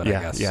a little bit, I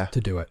guess,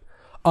 to do it.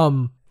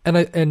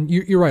 And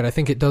you're right. I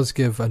think it does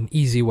give an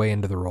easy way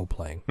into the role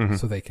playing,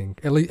 so they can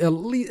at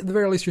the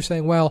very least you're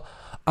saying, well,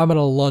 I'm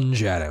gonna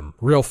lunge at him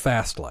real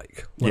fast,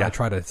 like when I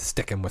try to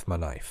stick him with my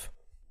knife.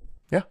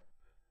 Yeah,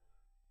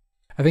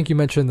 I think you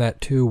mentioned that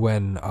too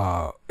when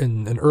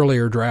in an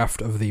earlier draft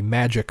of the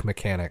magic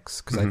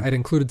mechanics, because I'd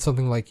included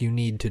something like you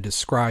need to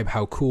describe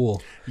how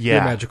cool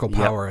your magical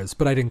power is,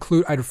 but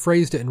I'd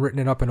phrased it and written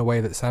it up in a way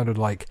that sounded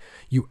like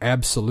you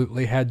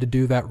absolutely had to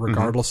do that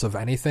regardless of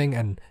anything,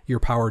 and your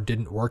power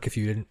didn't work if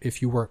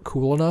you weren't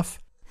cool enough.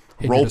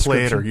 Role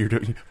play it or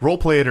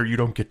you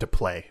don't get to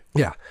play.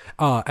 Yeah,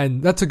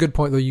 and that's a good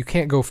point though. You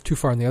can't go too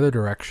far in the other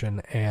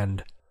direction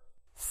and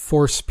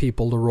force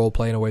people to role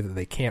play in a way that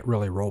they can't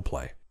really role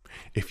play.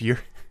 If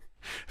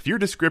your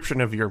description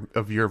of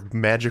your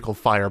magical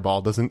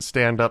fireball doesn't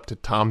stand up to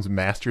Tom's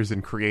masters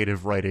in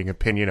creative writing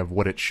opinion of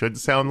what it should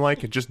sound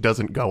like, it just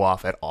doesn't go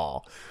off at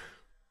all.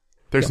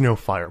 There's no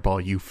fireball,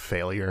 you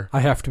failure.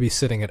 I have to be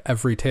sitting at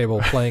every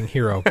table playing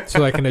hero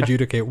so I can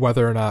adjudicate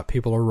whether or not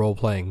people are role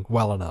playing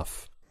well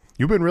enough.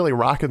 You've been really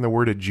rocking the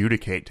word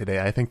adjudicate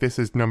today. I think this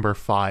is number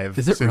 5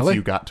 since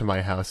you got to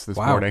my house this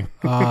morning.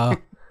 I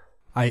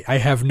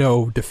have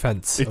no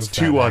defense. It's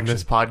 2 on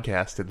this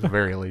podcast at the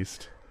very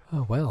least.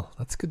 Oh, well,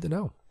 that's good to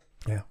know.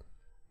 Yeah.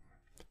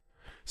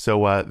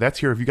 So that's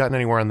here. Have you gotten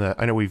anywhere on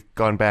I know we've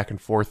gone back and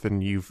forth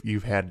and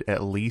you've had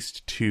at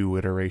least 2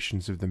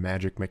 iterations of the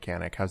magic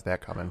mechanic. How's that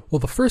coming? Well,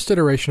 the first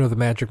iteration of the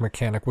magic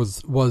mechanic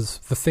was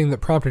the thing that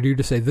prompted you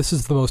to say, this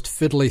is the most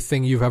fiddly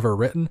thing you've ever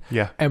written.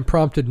 Yeah. And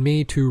prompted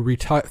me to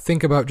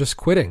think about just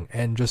quitting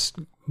and just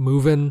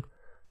moving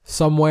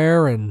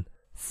somewhere and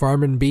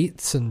farming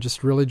beats and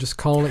just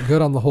calling it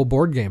good on the whole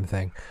board game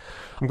thing.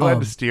 I'm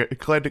glad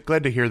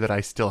to hear that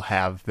I still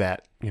have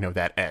that,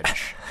 that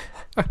edge.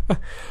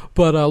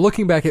 But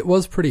looking back, it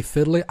was pretty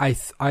fiddly.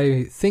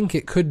 I think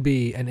it could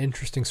be an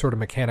interesting sort of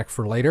mechanic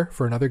for later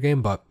for another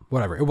game, but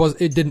whatever.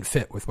 It didn't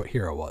fit with what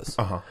Hero was.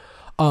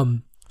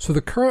 So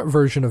the current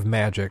version of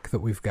Magic that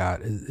we've got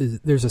is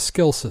there's a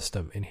skill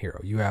system in Hero.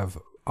 You have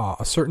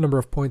a certain number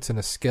of points in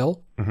a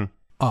skill.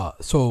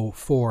 So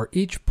for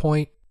each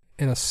point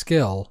in a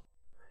skill,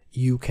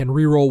 you can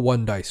reroll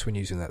 1 dice when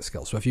using that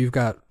skill. So if you've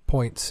got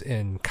points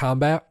in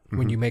combat,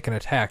 when you make an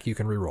attack, you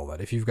can reroll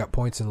that. If you've got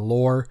points in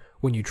lore,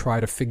 when you try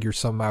to figure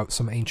some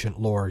ancient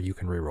lore, you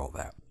can reroll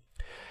that.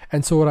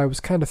 And so what I was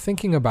kind of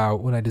thinking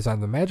about when I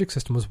designed the magic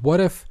system was, what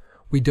if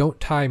we don't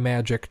tie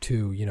magic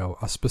to,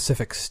 a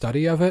specific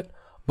study of it,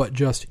 but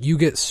just you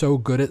get so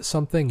good at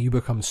something, you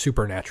become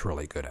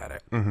supernaturally good at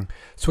it.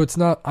 So it's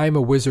not, I'm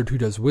a wizard who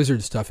does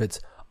wizard stuff. It's,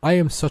 I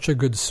am such a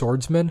good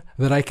swordsman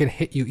that I can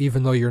hit you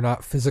even though you're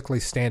not physically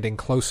standing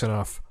close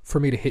enough for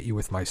me to hit you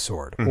with my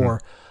sword.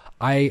 Or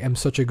I am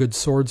such a good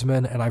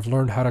swordsman and I've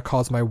learned how to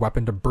cause my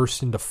weapon to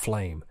burst into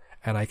flame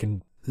and I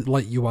can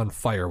light you on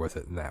fire with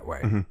it in that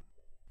way.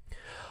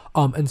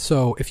 And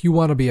so if you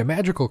want to be a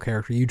magical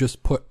character, you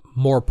just put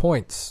more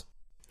points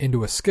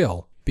into a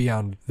skill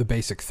beyond the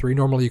basic 3.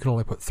 Normally you can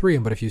only put 3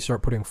 in, but if you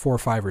start putting 4,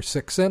 5, or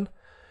 6 in,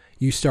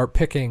 you start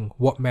picking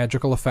what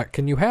magical effect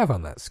can you have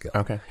on that skill.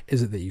 Okay.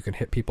 Is it that you can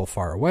hit people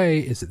far away?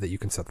 Is it that you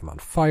can set them on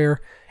fire?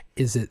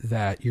 Is it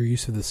that your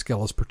use of the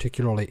skill is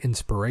particularly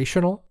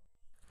inspirational?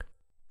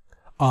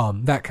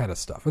 That kind of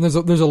stuff. And there's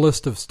a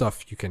list of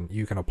stuff you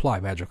can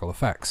apply magical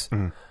effects.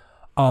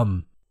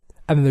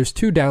 And then there's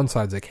 2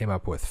 downsides I came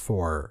up with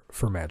for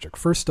magic.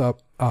 First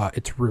up,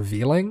 it's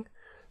revealing.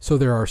 So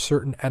there are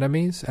certain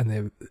enemies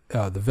and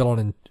the villain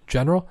in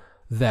general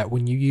that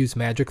when you use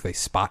magic, they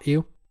spot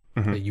you.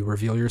 You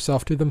reveal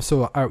yourself to them.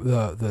 So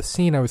the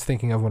scene I was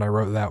thinking of when I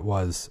wrote that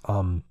was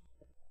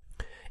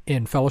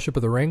in Fellowship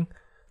of the Ring.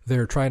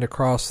 They're trying to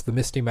cross the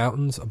Misty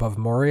Mountains above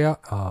Moria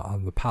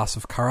on the pass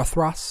of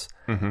Karathras.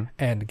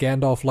 And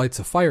Gandalf lights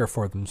a fire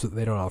for them so that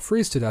they don't all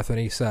freeze to death. And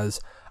he says,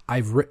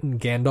 I've written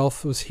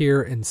Gandalf was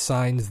here in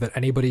signs that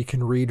anybody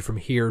can read from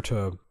here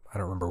to, I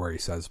don't remember where he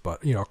says,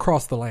 but,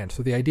 across the land.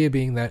 So the idea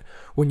being that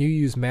when you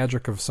use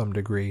magic of some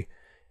degree,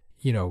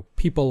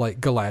 people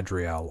like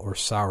Galadriel or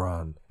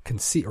Sauron can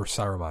see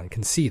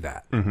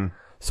that.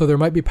 So there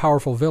might be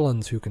powerful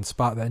villains who can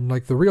spot that. And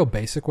like the real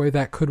basic way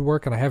that could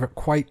work, and I haven't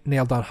quite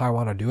nailed down how I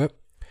want to do it,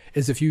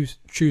 is if you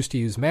choose to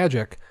use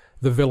magic,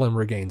 the villain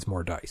regains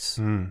more dice.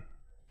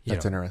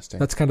 That's interesting.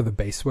 That's kind of the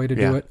base way to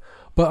do it.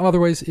 But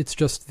otherwise, it's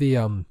just the,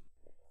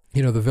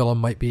 the villain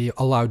might be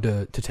allowed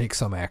to take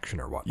some action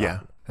or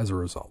whatnot as a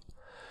result.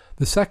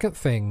 The second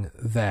thing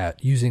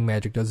that using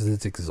magic does is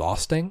it's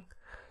exhausting.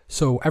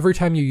 So every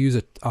time you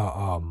use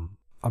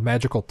a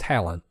magical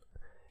talent,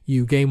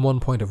 you gain 1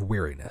 point of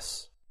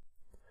weariness.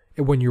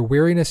 When your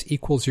weariness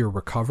equals your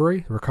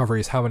recovery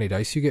is how many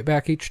dice you get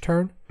back each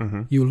turn,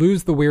 you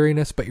lose the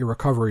weariness, but your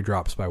recovery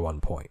drops by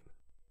 1 point.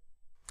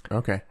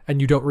 Okay.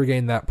 And you don't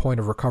regain that point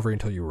of recovery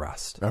until you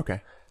rest.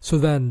 Okay. So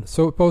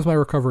suppose my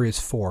recovery is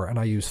 4, and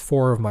I use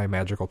 4 of my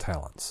magical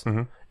talents.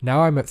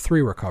 Now I'm at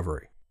 3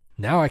 recovery.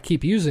 Now I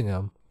keep using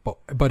them,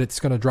 but it's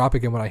going to drop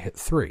again when I hit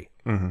 3.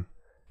 Then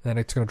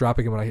it's going to drop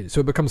again when I hit.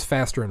 So it becomes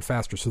faster and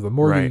faster. So the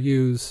more you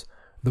use,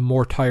 the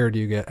more tired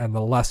you get, and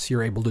the less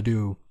you're able to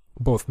do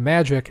both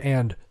magic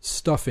and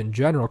stuff in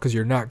general, because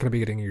you're not going to be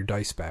getting your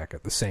dice back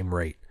at the same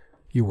rate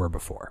you were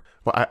before.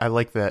 Well, I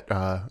like that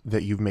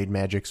that you've made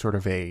magic sort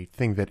of a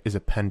thing that is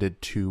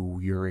appended to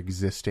your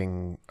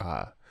existing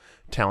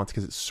talents,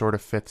 because it sort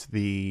of fits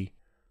the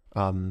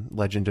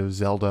Legend of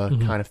Zelda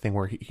kind of thing,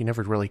 where he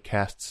never really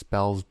casts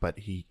spells, but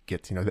he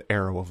gets, the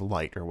arrow of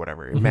light or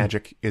whatever.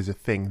 Magic is a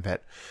thing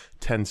that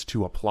tends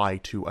to apply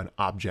to an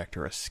object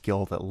or a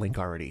skill that Link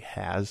already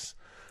has.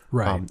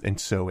 Right. And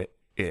so I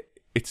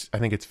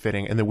think it's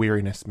fitting, and the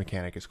weariness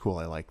mechanic is cool.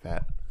 I like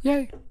that.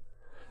 Yay.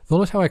 The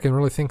only time I can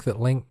really think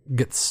that Link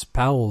gets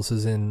spells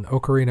is in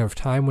Ocarina of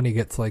Time, when he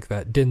gets like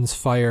that Din's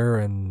Fire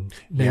and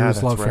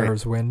Nehru's Love,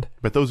 Pharaoh's Wind.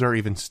 But those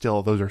are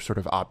those are sort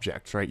of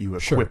objects, right? You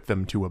equip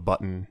them to a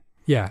button.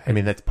 Yeah. I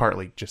mean, that's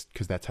partly just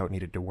because that's how it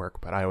needed to work,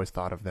 but I always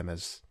thought of them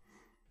as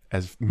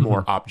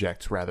more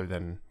objects rather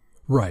than...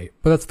 Right.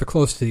 But that's the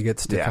closest he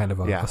gets to kind of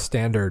a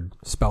standard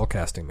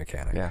spellcasting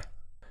mechanic. Yeah.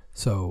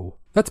 So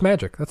that's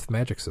magic. That's the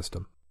magic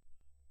system.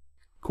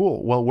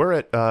 Cool. Well, we're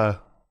at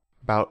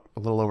about a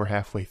little over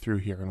halfway through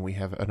here, and we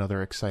have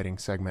another exciting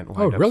segment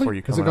lined up for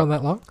you. Has it gone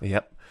that long?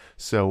 Yep.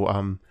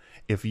 So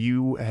if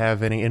you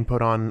have any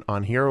input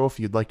on Hero, if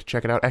you'd like to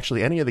check it out,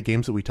 actually any of the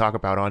games that we talk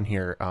about on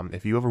here,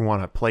 if you ever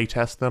want to play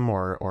test them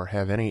or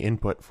have any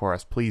input for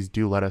us, please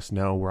do let us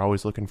know. We're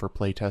always looking for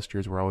play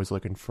testers. We're always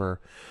looking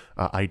for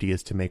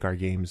ideas to make our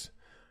games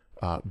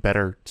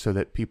better so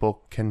that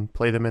people can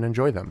play them and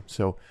enjoy them.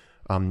 So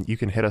you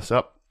can hit us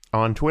up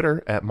on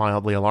Twitter at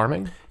Mildly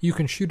Alarming. You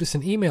can shoot us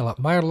an email at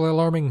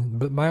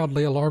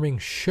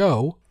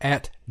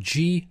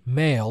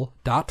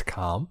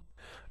mildlyalarmingshow@gmail.com.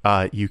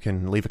 You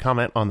can leave a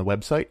comment on the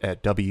website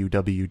at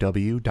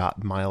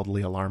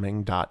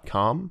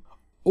www.mildlyalarming.com.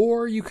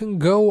 Or you can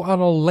go on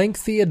a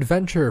lengthy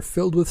adventure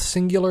filled with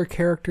singular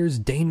characters,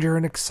 danger,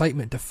 and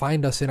excitement to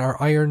find us in our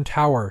iron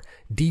tower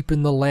deep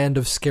in the land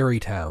of Scary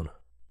Town.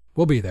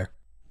 We'll be there.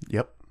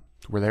 Yep.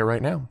 We're there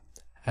right now.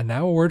 And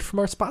now a word from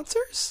our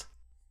sponsors.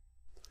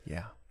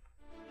 Yeah.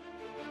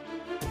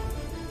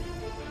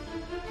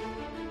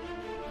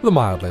 The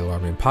Mildly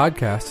Alarming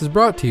Podcast is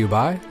brought to you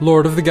by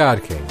Lord of the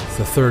God Kings,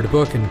 the third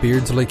book in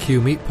Beardsley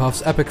Q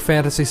Meatpuff's epic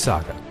fantasy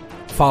saga.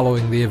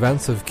 Following the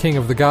events of King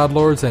of the God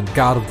Lords and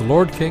God of the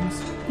Lord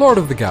Kings, Lord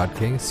of the God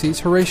Kings sees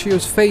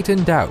Horatio's fate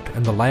in doubt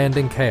and the land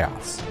in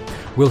chaos.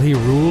 Will he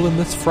rule in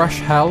this fresh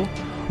hell,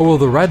 or will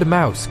the red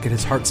mouse get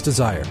his heart's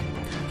desire?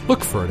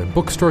 Look for it in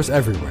bookstores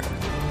everywhere.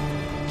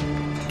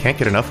 Can't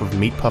get enough of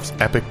Meatpuff's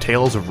epic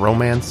tales of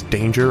romance,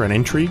 danger, and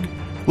intrigue?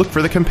 Look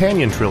for the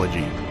companion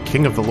trilogy,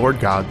 King of the Lord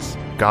Gods,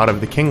 God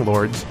of the King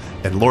Lords,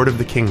 and Lord of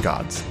the King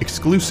Gods,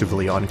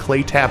 exclusively on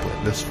Clay Tablet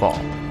this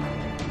fall.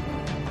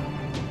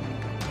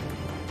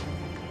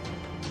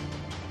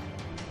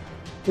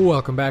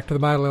 Welcome back to the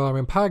Mildly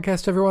Alarming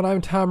Podcast, everyone.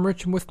 I'm Tom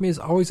Rich, and with me as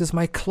always is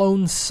my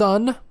clone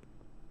son.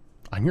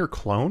 I'm your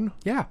clone?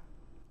 Yeah.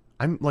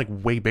 I'm like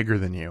way bigger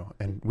than you,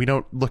 and we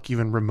don't look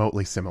even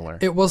remotely similar.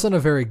 It wasn't a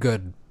very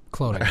good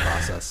cloning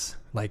process.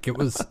 Like, it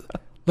was...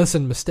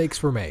 Listen,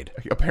 mistakes were made.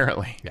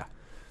 Apparently. Yeah.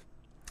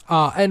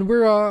 And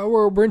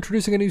we're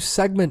introducing a new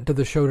segment to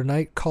the show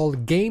tonight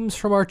called Games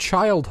from Our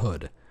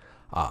Childhood,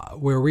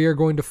 where we are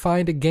going to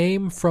find a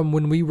game from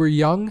when we were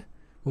young,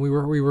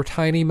 when we were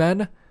tiny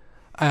men,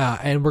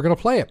 and we're going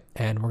to play it,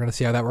 and we're going to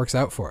see how that works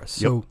out for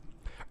us. Yep. So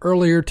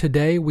earlier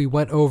today, we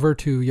went over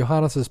to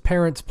Johannes's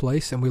parents'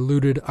 place, and we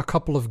looted a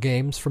couple of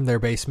games from their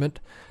basement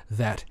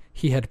that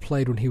he had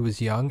played when he was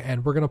young,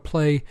 and we're going to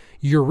play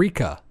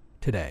Eureka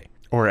today.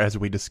 Or as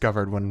we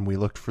discovered when we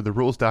looked for the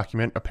rules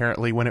document,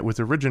 apparently when it was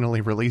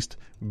originally released,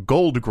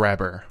 Gold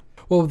Grabber.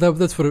 Well,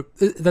 that's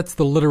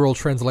the literal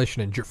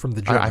translation from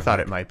the German. I thought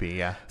it might be,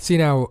 yeah. See,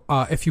 now,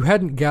 if you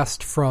hadn't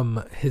guessed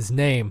from his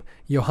name,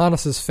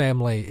 Johannes's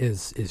family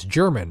is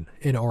German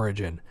in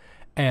origin.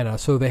 And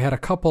so they had a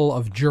couple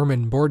of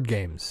German board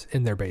games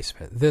in their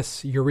basement.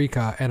 This,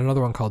 Eureka, and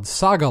another one called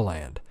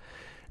Sagaland.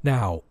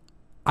 Now,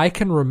 I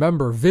can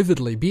remember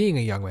vividly being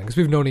a young man, because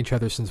we've known each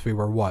other since we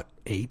were,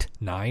 8,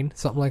 9,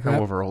 something like that?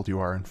 However old you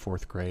are in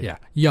 4th grade. Yeah,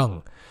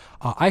 young.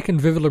 I can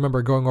vividly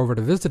remember going over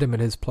to visit him at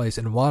his place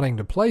and wanting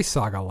to play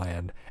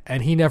Sagaland,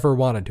 and he never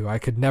wanted to. I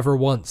could never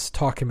once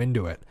talk him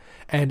into it.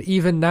 And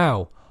even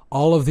now,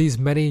 all of these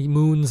many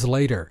moons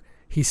later,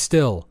 he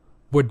still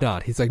would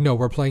not. He's like, no,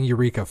 we're playing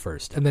Eureka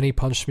first. And then he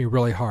punched me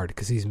really hard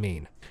because he's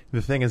mean.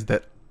 The thing is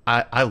that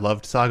I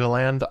loved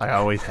Sagaland. I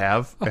always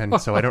have. And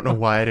so I don't know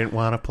why I didn't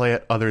want to play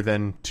it other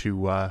than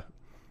to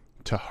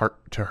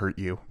hurt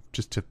you.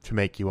 Just to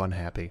make you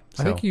unhappy.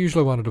 So. I think you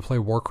usually wanted to play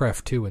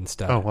Warcraft 2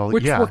 instead. Oh, well,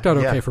 which yeah, worked out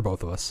okay for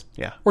both of us.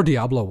 Yeah. Or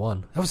Diablo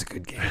 1. That was a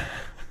good game.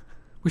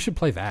 We should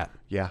play that.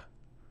 Yeah.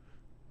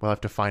 We'll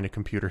have to find a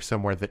computer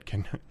somewhere that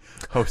can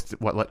host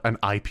an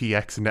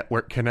IPX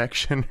network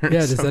connection or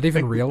is that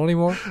even real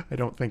anymore? I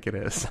don't think it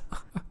is.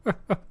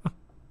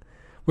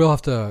 We'll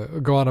have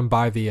to go on and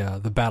buy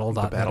the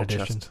Battle.net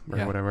edition. Chest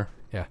or whatever.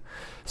 Yeah.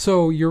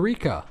 So,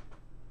 Eureka.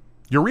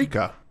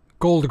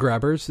 Gold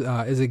Grabbers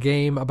is a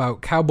game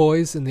about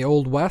cowboys in the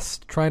Old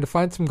West trying to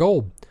find some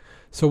gold.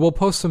 So we'll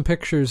post some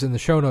pictures in the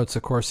show notes,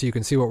 of course, so you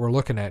can see what we're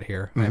looking at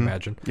here, I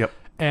imagine. Yep.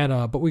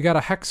 And but we got a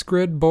hex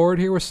grid board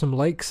here with some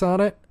lakes on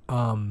it,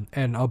 and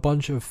a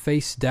bunch of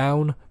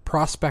face-down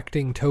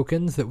prospecting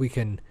tokens that we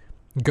can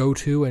go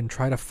to and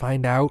try to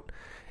find out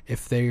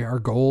if they are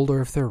gold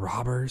or if they're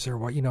robbers or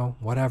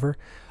whatever.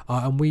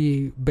 And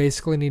we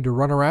basically need to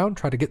run around,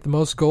 try to get the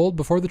most gold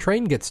before the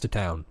train gets to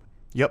town.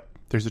 Yep.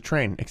 There's a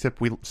train, except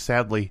we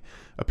sadly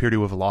appear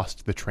to have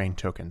lost the train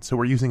token. So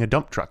we're using a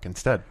dump truck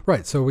instead.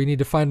 Right, so we need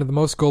to find the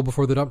most gold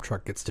before the dump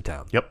truck gets to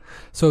town. Yep.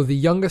 So the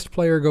youngest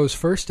player goes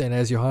first, and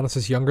as Johannes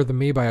is younger than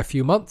me by a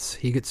few months,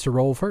 he gets to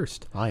roll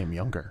first. I am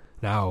younger.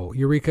 Now,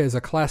 Eureka is a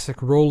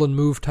classic roll and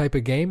move type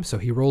of game, so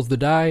he rolls the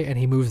die, and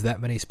he moves that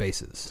many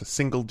spaces. It's a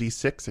single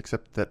D6,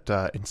 except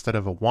that instead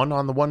of a 1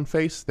 on the one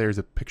face, there's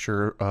a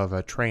picture of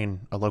a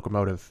train, a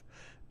locomotive.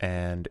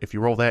 And if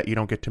you roll that, you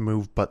don't get to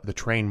move, but the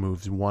train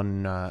moves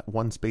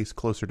one space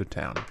closer to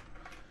town.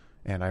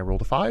 And I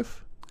rolled a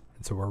 5.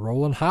 And so we're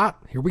rolling hot.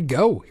 Here we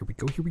go.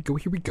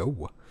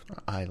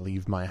 I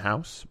leave my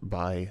house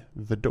by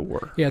the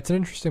door. Yeah, it's an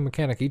interesting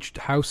mechanic. Each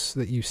house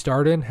that you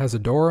start in has a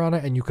door on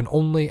it, and you can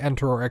only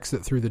enter or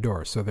exit through the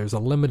door. So there's a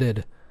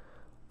limited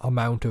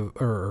amount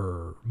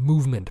of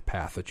movement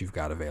path that you've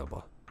got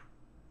available.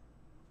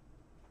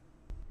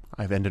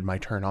 I've ended my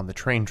turn on the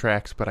train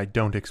tracks, but I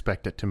don't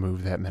expect it to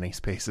move that many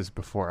spaces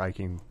before I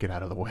can get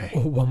out of the way.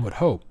 Well, one would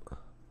hope.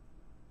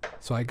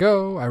 So I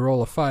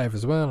roll a 5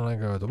 as well, and I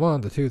go the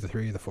 1, the 2, the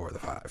 3, the 4, the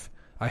 5.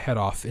 I head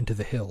off into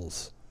the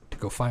hills to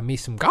go find me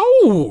some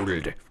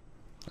gold.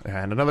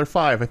 And another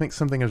 5. I think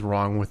something is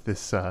wrong with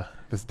this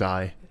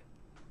die.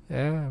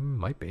 Yeah,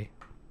 might be.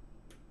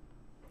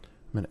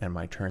 I'm going to end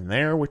my turn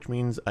there, which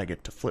means I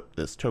get to flip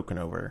this token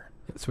over.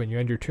 So when you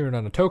end your turn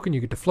on a token, you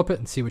get to flip it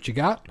and see what you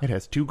got. It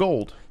has 2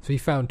 gold. So he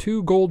found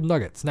 2 gold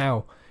nuggets.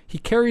 Now, he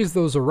carries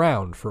those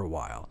around for a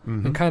while.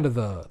 Mm-hmm. And kind of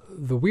the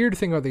weird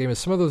thing about the game is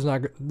some of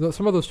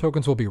those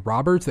tokens will be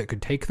robbers that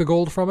could take the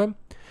gold from him.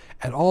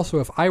 And also,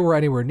 if I were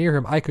anywhere near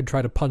him, I could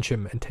try to punch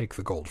him and take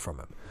the gold from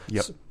him.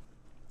 Yep.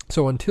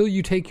 So until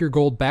you take your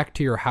gold back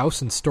to your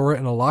house and store it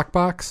in a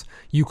lockbox,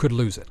 you could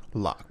lose it.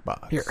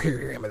 Lockbox. Here,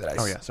 give me the dice.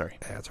 Oh, yeah, sorry.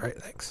 That's right,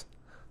 thanks.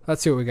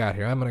 Let's see what we got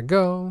here. I'm going to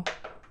go.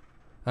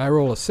 I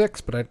roll a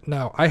 6, but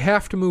now I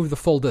have to move the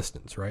full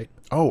distance, right?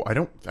 Oh, I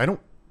don't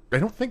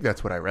think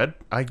that's what I read.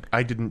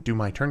 I didn't do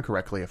my turn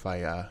correctly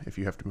if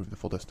you have to move the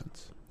full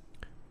distance.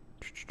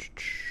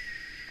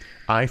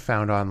 I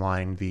found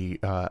online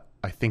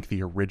I think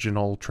the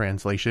original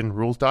translation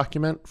rules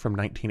document from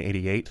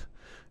 1988,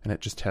 and it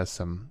just has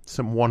some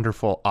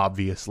wonderful,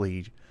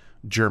 obviously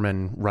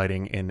German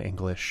writing in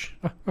English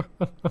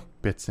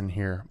bits in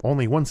here.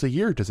 Only once a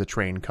year does a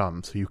train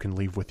come, so you can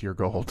leave with your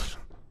gold.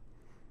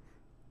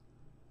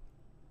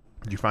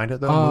 Did you find it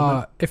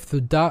though? If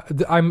the die,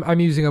 I'm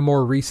using a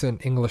more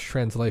recent English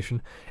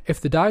translation. If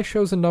the die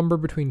shows a number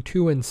between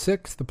 2 and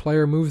 6, the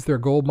player moves their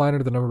gold miner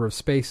to the number of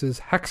spaces,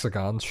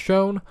 hexagons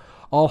shown.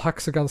 All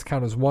hexagons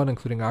count as 1,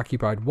 including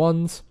occupied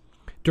ones.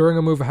 During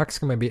a move, a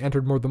hexagon may be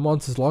entered more than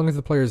once as long as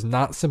the player is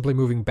not simply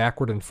moving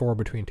backward and forward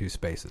between 2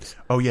 spaces.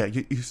 Oh, yeah.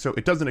 So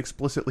it doesn't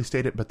explicitly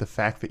state it, but the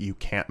fact that you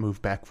can't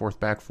move back, forth,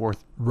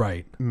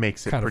 right,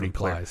 makes it kind pretty of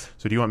clear. implies.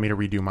 So do you want me to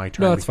redo my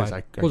turn? No, that's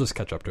fine. We'll just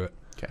catch up to it.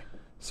 Okay.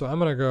 So I'm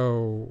going to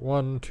go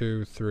 1,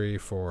 2, 3,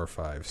 4,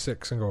 5,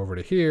 6 and go over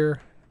to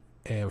here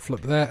and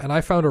flip that. And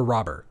I found a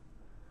robber.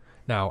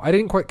 Now, I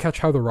didn't quite catch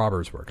how the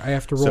robbers work. I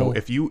have to roll. So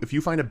if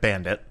you find a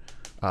bandit...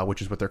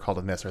 which is what they're called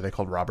in this. Are they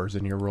called robbers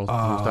in your rules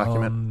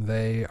document?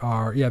 They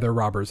are. Yeah, they're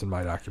robbers in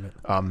my document.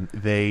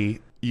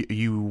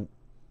 You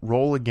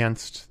roll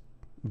against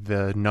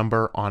the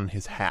number on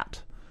his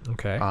hat.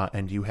 Okay.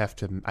 And you have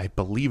to, I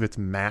believe it's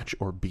match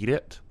or beat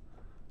it.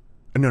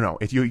 No.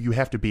 If you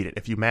have to beat it.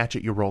 If you match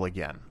it, you roll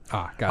again.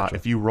 Gotcha.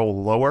 If you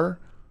roll lower,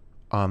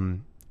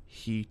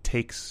 he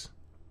takes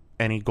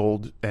any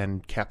gold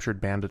and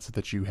captured bandits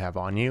that you have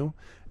on you,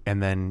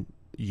 and then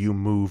you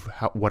move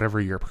whatever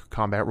your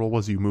combat roll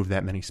was. You move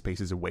that many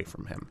spaces away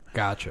from him.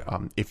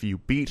 Gotcha. If you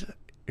beat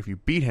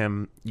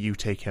him, you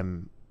take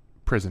him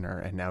prisoner,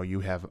 and now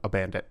you have a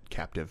bandit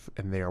captive,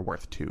 and they are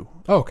worth 2.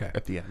 Okay.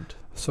 At the end.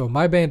 So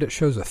my bandit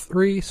shows a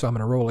 3, so I'm going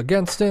to roll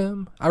against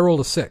him. I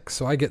rolled a 6,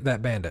 so I get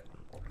that bandit.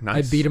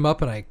 Nice. I beat him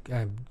up, and I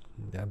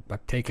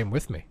take him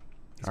with me.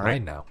 He's all right.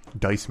 mine now.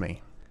 Dice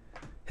me.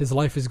 His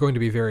life is going to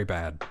be very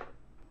bad.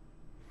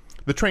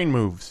 The train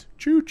moves.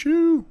 Choo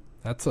choo.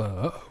 That's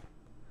a.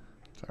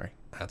 Sorry.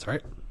 That's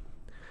right.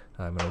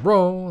 I'm gonna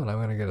roll, and I'm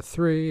gonna get a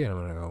 3, and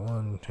I'm gonna go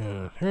 1,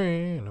 2,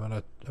 3, and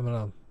I'm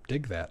gonna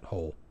dig that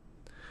hole.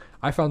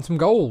 I found some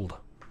gold.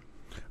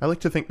 I like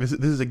to think this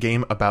is a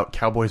game about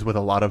cowboys with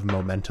a lot of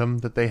momentum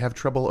that they have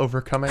trouble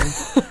overcoming.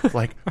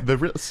 Like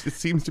it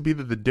seems to be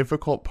that the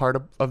difficult part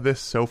of this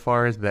so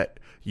far is that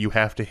you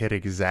have to hit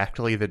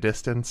exactly the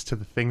distance to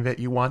the thing that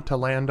you want to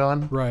land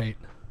on. Right.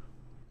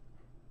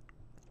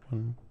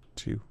 1,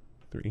 2,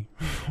 3,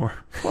 4,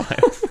 5.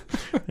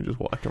 I just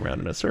walked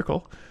around in a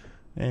circle,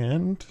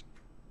 and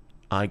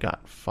I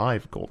got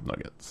 5 gold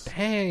nuggets.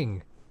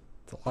 Dang,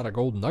 it's a lot of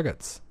gold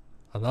nuggets.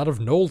 A lot of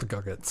Nold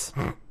guggets.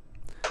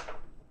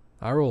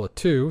 I roll a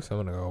 2, so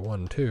I'm going to go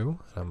 1, 2.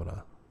 And I'm going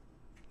to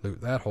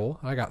loot that hole.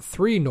 I got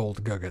 3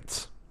 Nold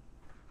guggets.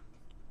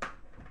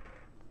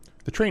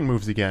 The train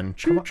moves again.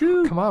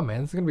 Choo-choo. Come on,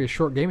 man. This is going to be a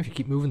short game if you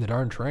keep moving the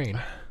darn train.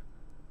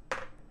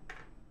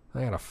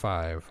 I got a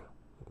 5.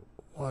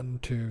 1,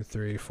 2,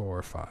 3,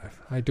 4,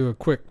 5. I do a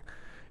quick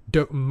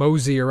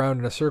mosey around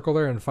in a circle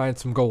there and find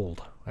some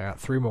gold. I got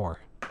 3 more.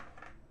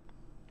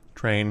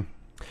 Train.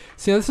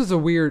 See, this is a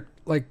weird,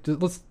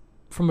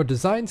 from a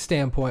design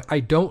standpoint, I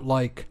don't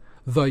like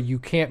you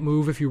can't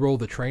move if you roll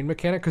the train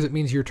mechanic, because it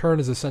means your turn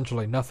is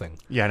essentially nothing.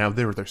 Yeah, now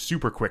they're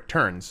super quick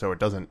turns, so it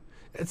doesn't...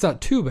 It's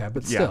not too bad,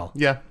 but still.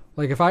 Yeah.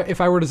 Like, if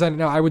I were designing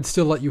it now, I would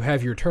still let you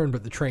have your turn,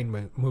 but the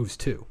train moves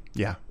too.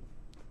 Yeah.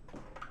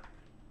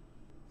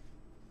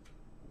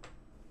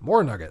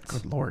 More nuggets.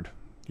 Good Lord.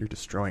 You're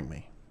destroying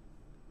me.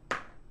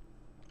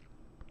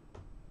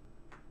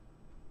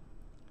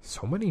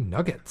 So many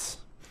nuggets.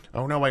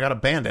 Oh no, I got a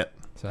bandit.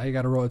 So now you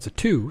got to roll. It's a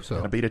 2.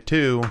 So I beat a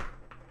 2.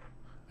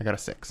 I got a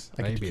 6.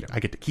 Now you beat him. I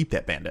get to keep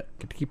that bandit.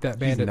 Get to keep that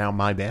bandit. He's now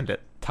my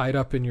bandit. Tied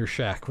up in your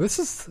shack. This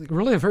is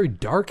really a very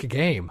dark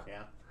game.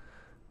 Yeah.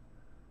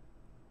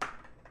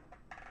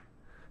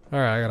 All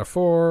right, I got a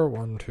 4.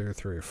 1, 2,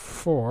 3,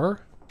 4.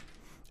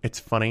 It's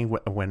funny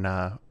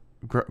when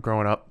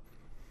growing up,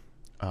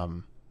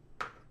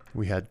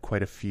 we had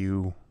quite a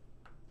few.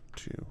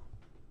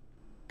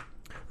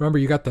 Remember,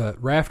 you got the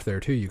raft there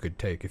too. You could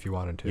take if you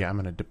wanted to. Yeah, I'm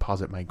going to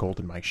deposit my gold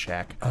in my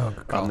shack. Oh,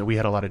 God. We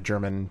had a lot of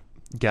German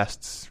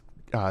guests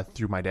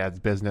through my dad's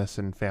business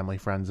and family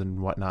friends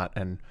and whatnot,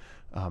 and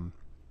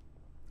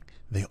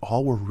they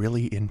all were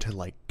really into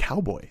like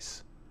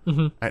cowboys.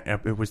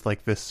 Mm-hmm. It was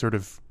like this sort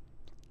of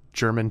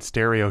German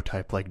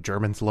stereotype, like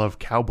Germans love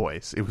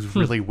cowboys. It was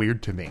really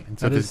weird to me. And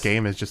so this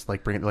game is just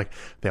like bringing, like,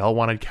 they all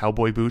wanted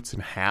cowboy boots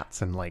and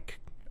hats, and like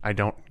I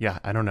don't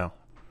know.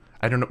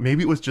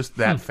 Maybe it was just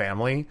that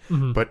family,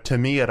 but to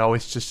me it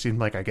always just seemed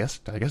like I guess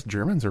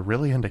Germans are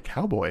really into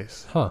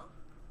cowboys. Huh.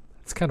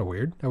 That's kind of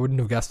weird. I wouldn't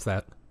have guessed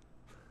that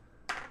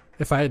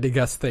if I had to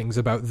guess things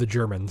about the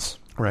Germans.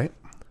 Right.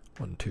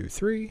 1, 2,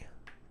 3.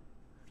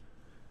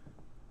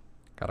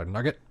 Got a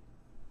nugget.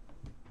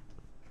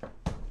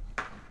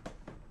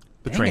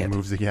 The train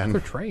moves again.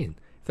 Another train.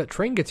 If that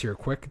train gets here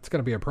quick, it's going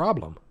to be a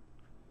problem.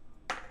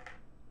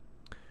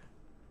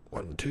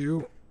 1,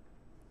 2.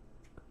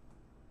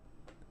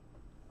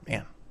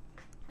 Man,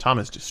 Tom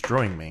is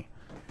destroying me.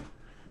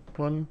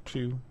 1,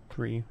 2,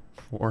 3,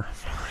 4,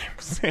 5,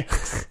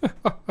 6.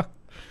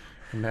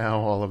 Now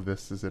all of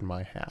this is in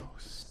my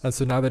house. And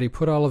so now that he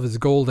put all of his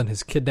gold and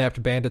his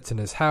kidnapped bandits in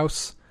his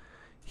house,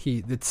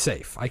 it's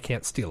safe. I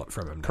can't steal it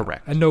from him now.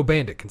 Correct. And no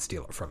bandit can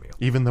steal it from you.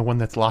 Even the one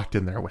that's locked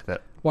in there with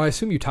it. Well, I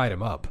assume you tied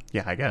him up.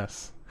 Yeah, I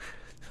guess.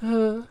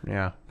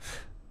 Yeah.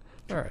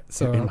 All right.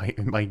 So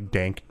in my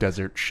dank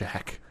desert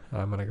shack.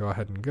 I'm going to go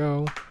ahead and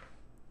go.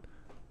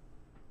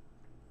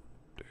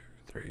 2,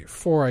 3,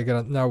 4.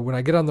 Now, when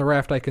I get on the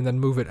raft, I can then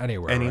move it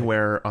anywhere.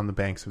 Anywhere right? on the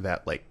banks of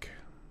that lake.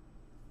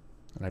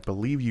 And I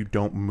believe you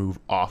don't move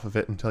off of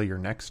it until your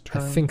next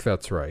turn. I think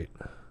that's right.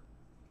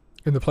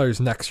 In the player's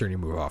next turn, you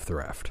move off the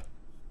raft.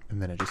 And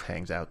then it just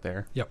hangs out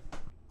there. Yep.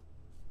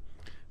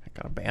 I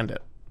got a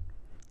bandit.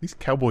 These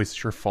cowboys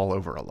sure fall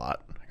over a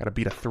lot. I got to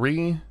beat a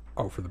 3.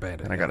 Oh, for the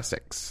bandit. And I got a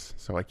 6.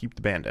 So I keep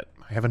the bandit.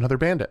 I have another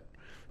bandit.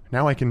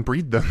 Now I can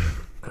breed them.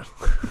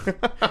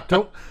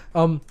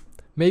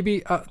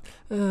 Maybe,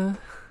 actually,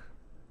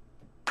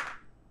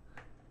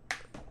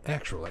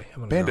 I'm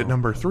going to bandit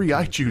number 3,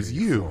 I choose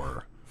you.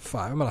 4,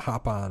 5. I'm going to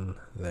hop on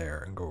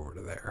there and go over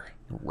to there.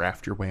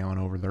 Raft your way on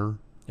over there.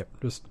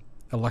 Yep, just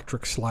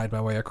electric slide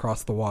my way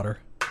across the water.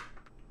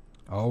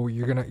 Oh,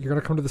 you're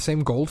gonna come to the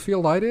same gold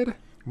field I did? I'm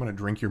gonna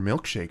drink your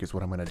milkshake is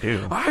what I'm gonna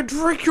do. I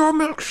drink your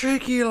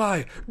milkshake,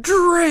 Eli.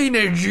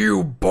 Drainage,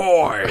 you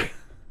boy.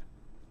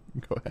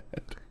 Go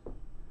ahead.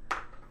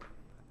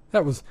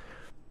 That was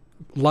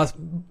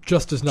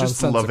just as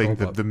nonsensical. Just loving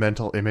the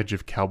mental image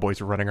of cowboys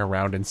running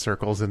around in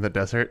circles in the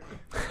desert.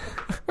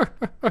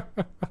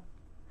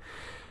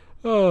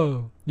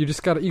 Oh, you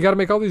gotta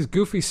make all these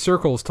goofy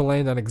circles to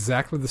land on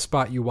exactly the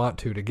spot you want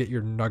to get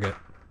your nugget.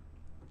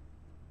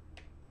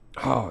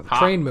 Oh, the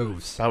train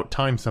moves. About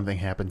time something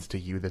happens to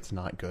you that's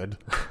not good.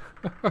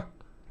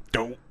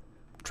 Don't.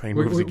 Train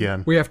moves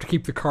again. We have to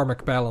keep the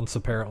karmic balance,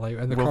 apparently.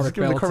 And the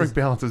karmic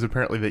balance is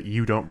apparently that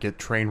you don't get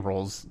train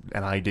rolls,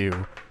 and I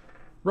do.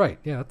 Right,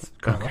 yeah, that's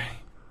karma. Okay.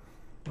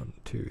 1,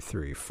 2,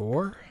 3,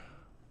 4.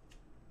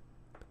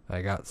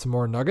 I got some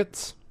more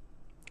nuggets.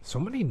 So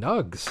many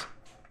nugs.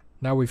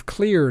 Now we've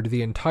cleared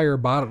the entire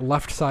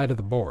left side of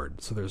the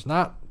board, so there's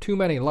not too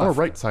many left. Or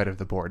right side of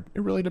the board.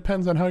 It really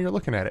depends on how you're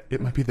looking at it.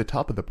 It might be the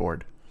top of the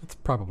board. That's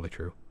probably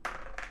true.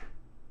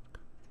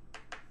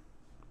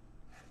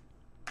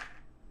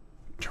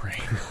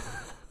 Train.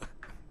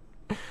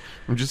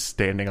 I'm just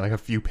standing like a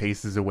few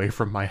paces away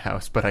from my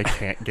house, but I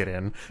can't get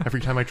in.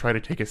 Every time I try to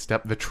take a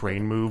step, the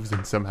train moves,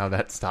 and somehow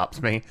that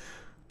stops me.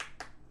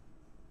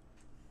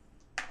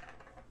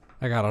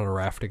 I got on a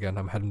raft again.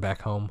 I'm heading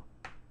back home.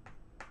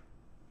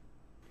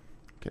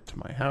 Get to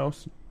my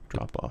house,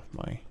 drop off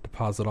my...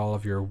 Deposit all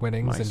of your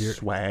winnings and your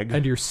swag.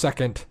 And your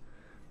second,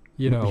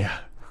 Yeah.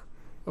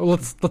 Well,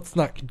 let's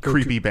not go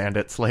creepy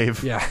bandit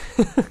slave. Yeah.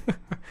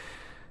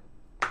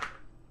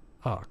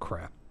 Oh,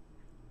 crap.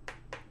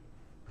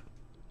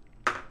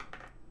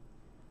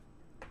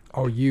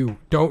 Oh, you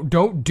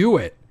don't do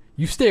it.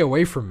 You stay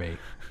away from me.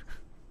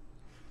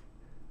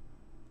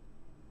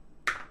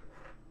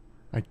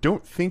 I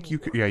don't think you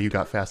could... Yeah, you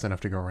got fast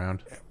enough to go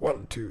around.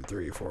 1, 2,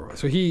 3, 4.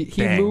 So he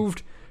Dang.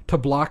 moved to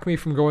block me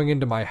from going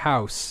into my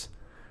house,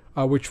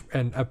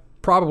 and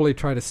probably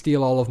try to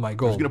steal all of my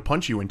gold. I was going to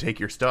punch you and take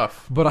your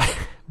stuff. But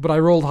I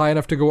rolled high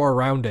enough to go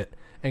around it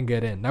and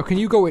get in. Now,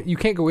 you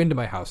can't go into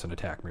my house and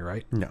attack me,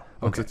 right? No.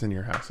 Once it's in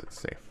your house, it's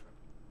safe.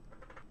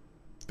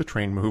 The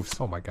train moves.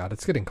 Oh my god,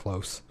 it's getting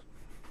close.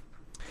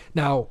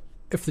 Now,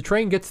 if the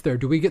train gets there,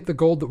 do we get the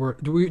gold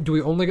that do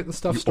we only get the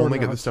stuff stored? You only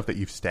get the stuff that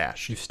you've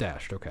stashed. You've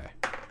stashed, okay.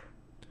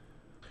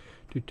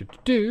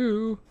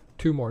 2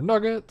 more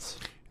nuggets.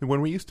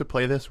 When we used to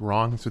play this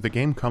wrong, so the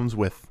game comes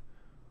with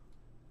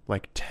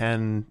like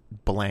 10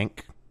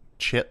 blank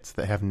chits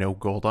that have no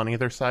gold on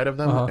either side of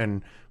them,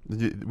 and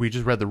we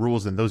just read the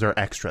rules, and those are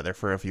extra. They're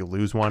for if you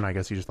lose one, I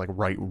guess you just like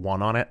write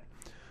 1 on it.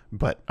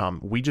 But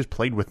we just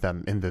played with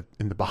them in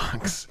the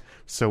box.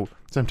 So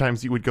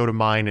sometimes you would go to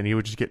mine and you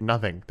would just get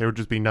nothing. There would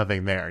just be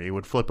nothing there. You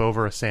would flip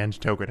over a sand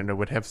token and it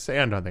would have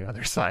sand on the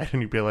other side,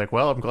 and you'd be like,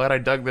 "Well, I'm glad I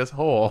dug this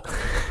hole."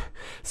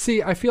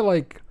 See, I feel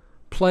like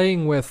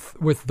playing with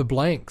the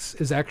blanks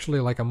is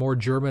actually like a more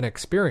German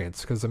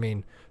experience, because I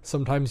mean,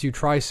 sometimes you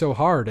try so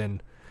hard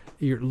and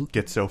you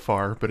get so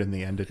far, but in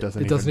the end it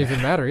doesn't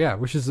even matter. Yeah,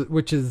 which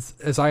is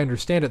as I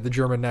understand it, the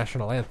German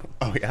national anthem.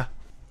 Oh yeah.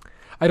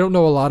 I don't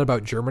know a lot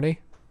about Germany,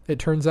 it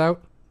turns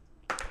out.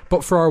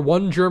 But for our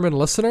one German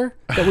listener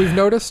that we've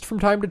noticed from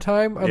time to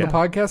time on the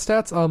podcast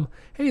stats,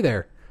 hey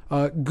there,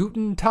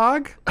 Guten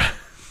Tag.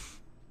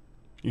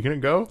 You gonna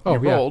go? Oh, you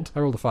rolled. I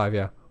rolled a 5,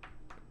 yeah.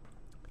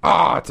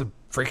 Ah, it's a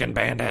freaking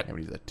bandit. And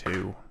he's a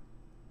 2.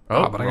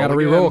 But I got to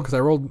re-roll because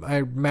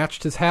I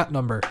matched his hat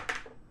number,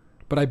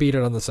 but I beat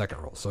it on the second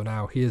roll. So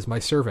now he is my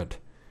servant.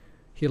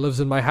 He lives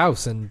in my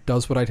house and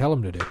does what I tell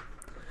him to do.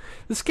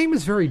 This game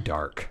is very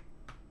dark.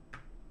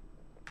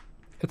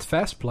 It's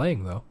fast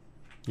playing, though.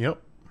 Yep.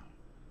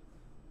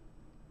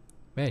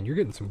 Man, you're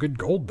getting some good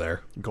gold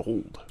there.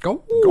 Gold.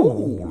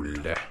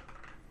 Gold.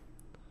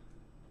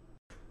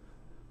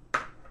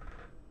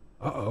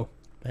 Uh-oh.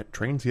 That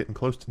train's getting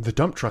close. The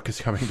dump truck is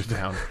coming to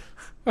town.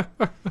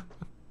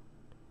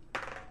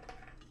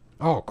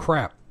 Oh,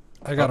 crap.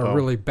 I got a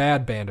really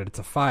bad bandit. It's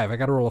a 5. I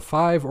got to roll a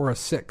 5 or a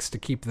 6 to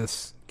keep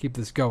this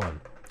going.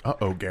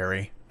 Uh-oh,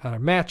 Gary. And I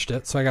matched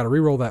it, so I got to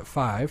re-roll that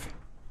 5.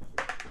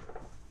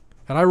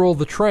 And I roll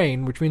the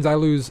train, which means I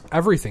lose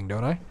everything,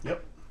 don't I?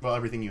 Yep. Well,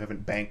 everything you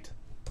haven't banked.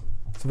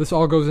 So this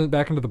all goes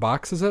back into the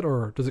box, is it?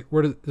 Or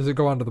where does it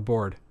go onto the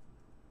board?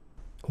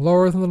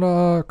 Lower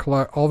than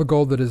collect all the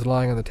gold that is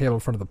lying on the table in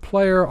front of the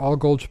player. All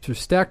gold chips are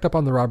stacked up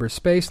on the robber's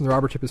space, and the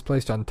robber chip is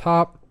placed on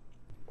top.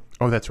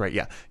 Oh, that's right,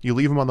 yeah. You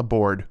leave him on the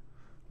board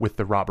with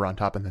the robber on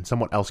top, and then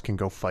someone else can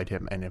go fight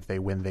him, and if they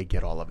win, they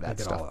get all of that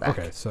stuff back.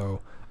 Okay, so...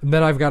 And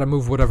then I've got to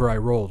move whatever I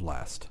rolled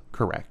last.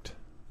 Correct.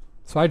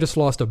 So I just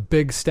lost a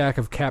big stack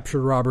of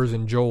captured robbers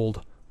and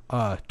Jold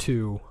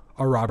to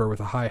a robber with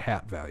a high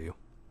hat value.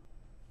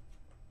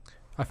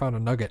 I found a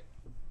nugget.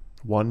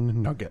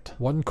 One nugget.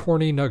 One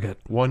corny nugget.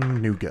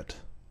 One nougat.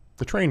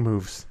 The train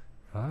moves.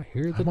 I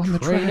hear the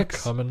train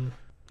a-coming.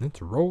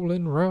 It's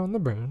rolling round the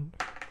bend.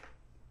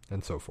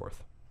 And so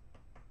forth.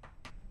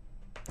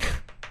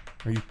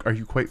 Are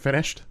you quite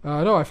finished?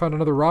 No, I found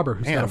another robber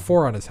who's got a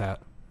 4 on his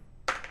hat.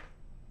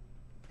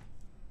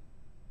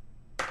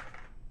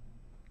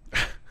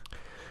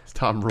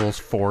 Tom rolls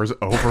 4s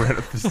over and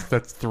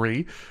that's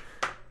 3.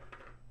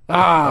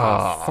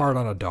 Fart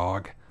on a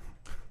dog.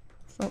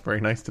 It's not very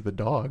nice to the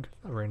dog.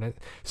 Not very nice.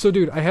 So,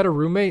 dude, I had a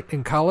roommate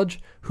in college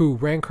who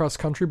ran cross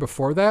country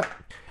before that,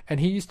 and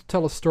he used to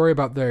tell a story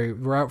about they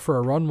were out for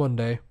a run one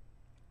day,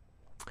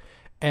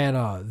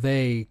 and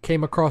they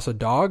came across a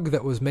dog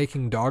that was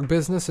making dog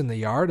business in the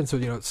yard, and so,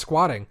 it's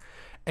squatting.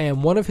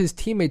 And one of his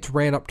teammates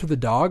ran up to the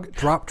dog,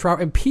 dropped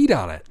trout, and peed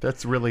on it.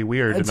 That's really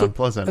weird and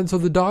unpleasant. And so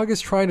the dog is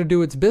trying to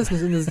do its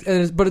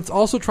business, but it's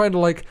also trying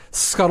to,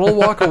 scuttle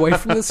walk away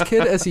from this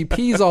kid as he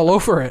pees all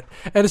over it.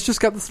 And it's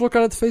just got this look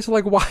on its face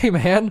like, why,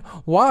 man?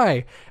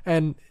 Why?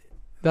 And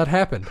that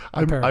happened,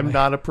 I'm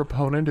not a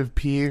proponent of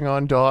peeing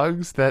on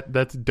dogs.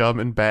 That's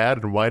dumb and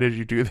bad, and why did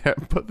you do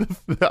that? But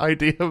the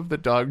idea of the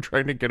dog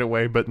trying to get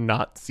away but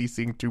not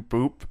ceasing to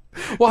poop,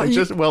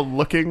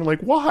 looking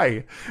like,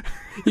 why?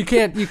 You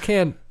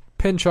can't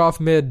pinch off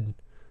mid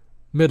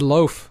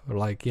loaf,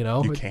 or You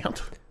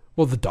can't?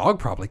 Well, the dog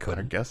probably could.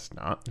 I guess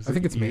not. I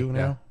think it's me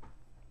now.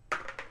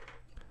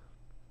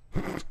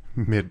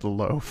 Mid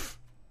loaf.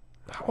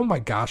 Oh my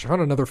gosh, I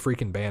found another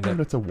freaking bandit.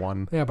 That's a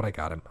 1. Yeah, but I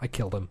got him. I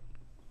killed him.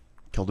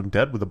 Killed him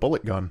dead with a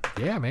bullet gun.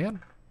 Yeah,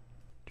 man.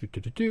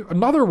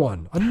 Another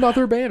one.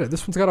 Another bandit.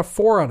 This one's got a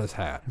 4 on his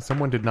hat.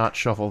 Someone did not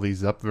shuffle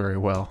these up very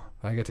well.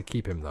 I get to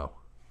keep him, though.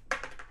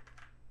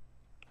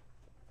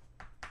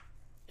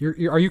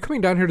 Are you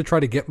coming down here to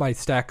try to get my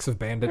stacks of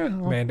bandit I'll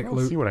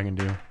loot? See what I can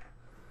do.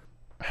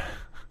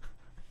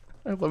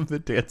 I love the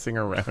dancing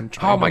around.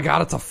 Oh my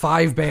god, it's a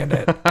 5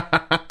 bandit.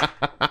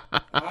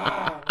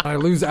 I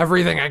lose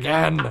everything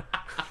again.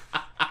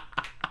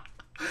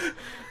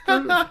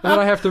 And then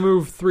I have to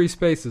move 3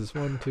 spaces.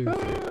 1, 2,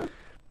 3.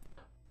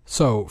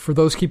 So, for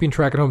those keeping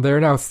track at home, there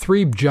are now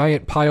 3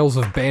 giant piles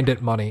of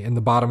bandit money in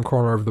the bottom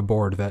corner of the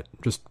board that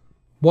just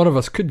one of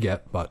us could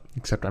get, but...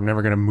 Except I'm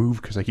never going to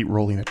move because I keep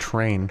rolling the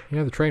train.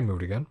 Yeah, the train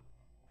moved again.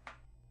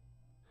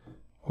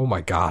 Oh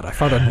my god, I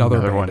found another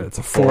bandit. One. It's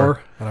a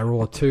 4, and I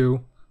roll a 2.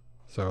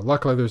 So,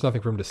 luckily there's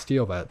nothing for him to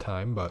steal that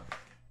time, but...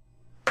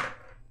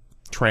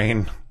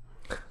 Train.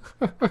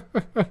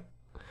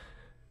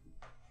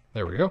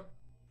 There we go.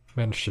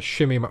 Managed to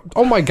shimmy my...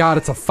 Oh my god,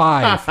 it's a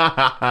 5.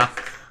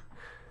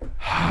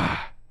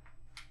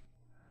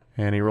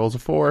 And he rolls a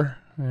 4.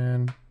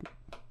 And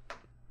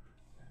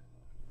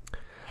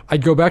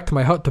I'd go back to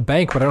my hut to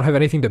bank, but I don't have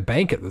anything to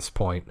bank at this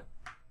point.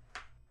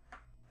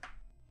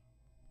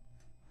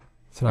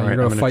 So now all right,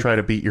 I'm going to try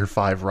to beat your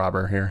 5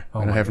 robber here.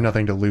 And I have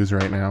nothing to lose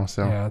right now,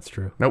 so... Yeah, that's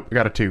true. Nope, I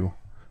got a 2.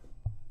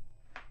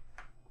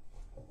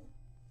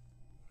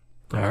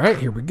 All right,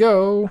 here we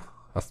go.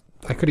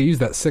 I could have used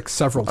that 6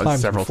 several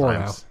times before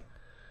now.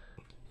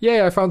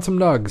 Yay, I found some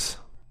nugs.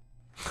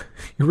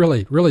 You're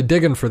really, really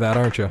digging for that,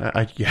 aren't you?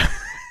 Yeah.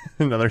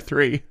 Another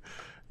 3.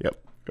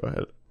 Yep, go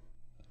ahead.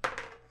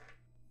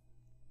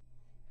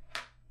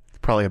 It's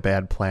probably a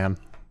bad plan.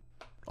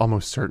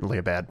 Almost certainly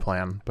a bad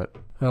plan, but...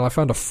 Well, I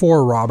found a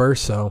 4 robber,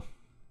 so...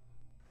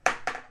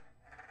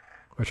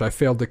 Which I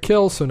failed to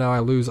kill, so now I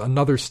lose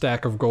another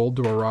stack of gold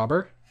to a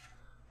robber.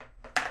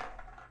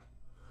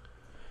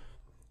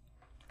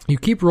 You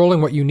keep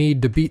rolling what you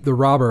need to beat the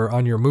robber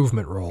on your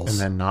movement rolls. And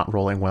then not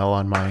rolling well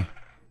on my...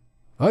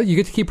 Oh, you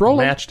get to keep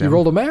rolling. Matched him. You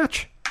rolled a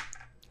match.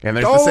 And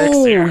there's the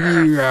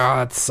 6.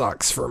 Yeah, it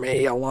sucks for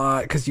me a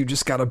lot, because you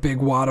just got a big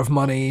wad of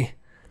money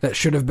that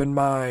should have been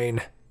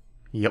mine.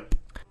 Yep.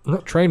 Oh,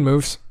 train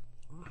moves.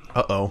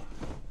 Uh-oh.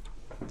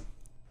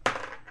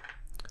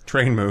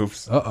 Train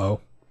moves.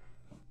 Uh-oh.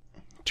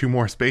 2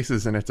 more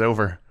spaces and it's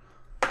over.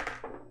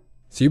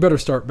 So you better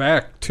start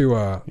back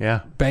to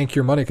bank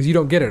your money because you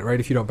don't get it, right?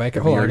 If you don't bank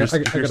it. Hold on,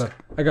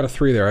 I got a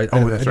 3 there.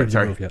 That's right.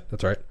 Sorry. Yet.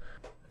 That's right.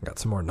 Got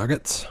some more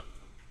nuggets.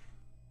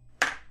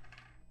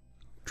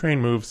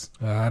 Train moves.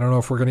 I don't know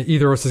if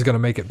either of us is gonna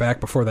make it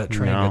back before that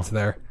train gets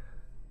there.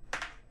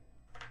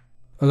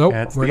 Oh, nope,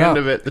 That's we're the not, end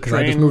of it. The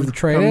train, just moved the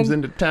train comes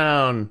into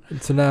town.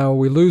 And so now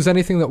we lose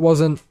anything that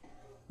wasn't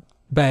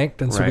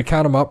banked, and so we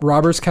count them up.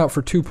 Robbers count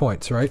for 2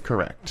 points, right?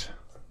 Correct.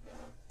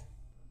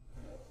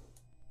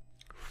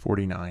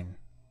 49.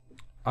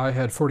 I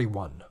had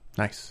 41.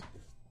 Nice.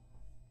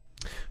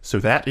 So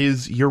that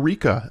is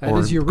Eureka,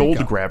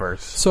 Gold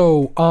Grabbers.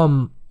 So,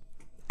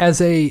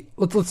 as a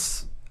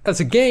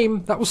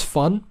game, that was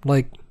fun.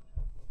 Like,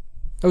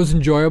 that was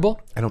enjoyable.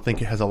 I don't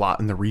think it has a lot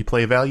in the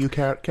replay value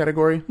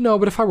category. No,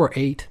 but if I were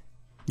 8.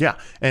 Yeah,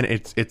 and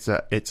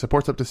it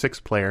supports up to 6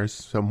 players,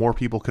 so more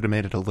people could have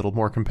made it a little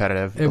more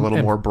competitive, a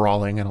little more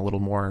brawling, and a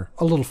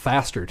little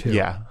faster too.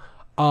 Yeah.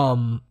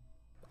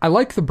 I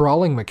like the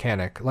brawling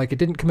mechanic. Like, it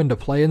didn't come into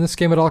play in this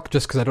game at all,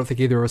 just because I don't think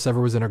either of us ever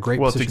was in a great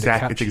position to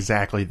catch. It's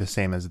exactly the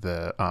same as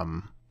the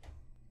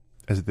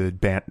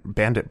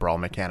bandit brawl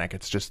mechanic.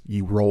 It's just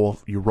you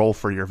roll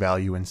for your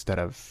value instead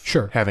of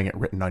having it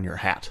written on your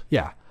hat.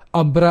 Yeah.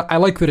 But I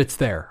like that it's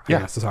there. I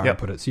guess is how I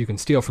put it. So you can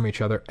steal from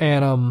each other,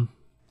 and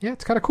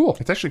it's kind of cool.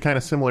 It's actually kind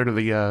of similar to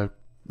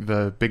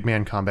the big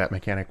man combat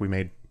mechanic we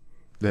made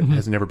that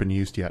has never been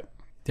used yet.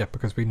 Yeah,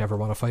 because we never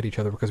want to fight each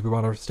other because we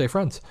want to stay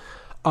friends.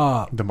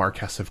 The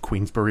Marquess of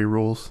Queensbury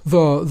rules.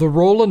 The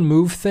roll and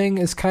move thing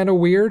is kind of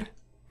weird.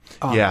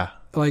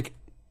 Like,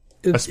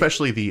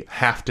 especially the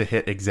have to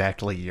hit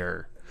exactly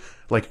your,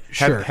 like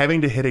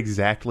having to hit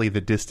exactly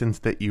the distance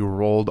that you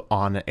rolled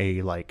on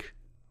a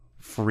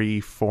free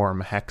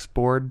form hex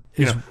board.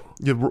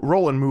 You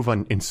roll and move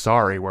in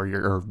Sorry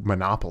or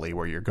Monopoly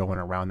where you're going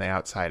around the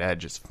outside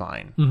edge is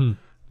fine,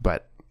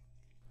 but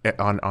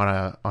on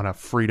a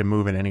free to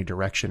move in any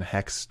direction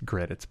hex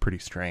grid, it's pretty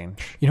strange.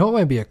 You know what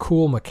might be a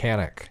cool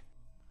mechanic?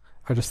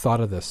 I just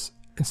thought of this.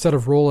 Instead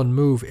of roll and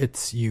move,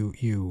 it's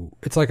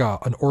it's like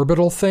an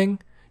orbital thing.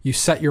 You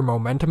set your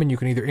momentum and you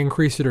can either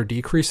increase it or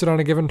decrease it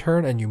on a given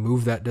turn, and you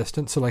move that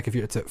distance. So if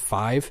it's at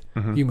 5,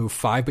 you move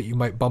 5, but you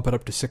might bump it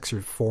up to 6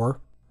 or 4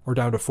 or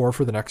down to 4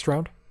 for the next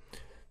round.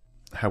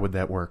 How would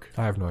that work?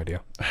 I have no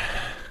idea.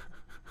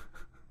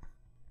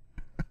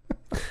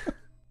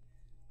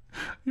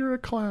 You're a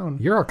clown.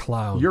 You're a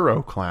clown.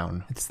 Euro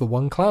clown. It's the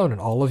one clown in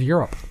all of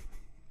Europe.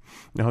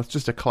 No, it's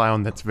just a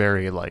clown that's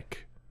very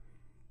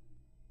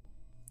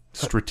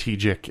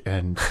strategic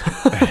and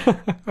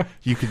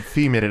you can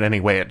theme it in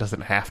any way. It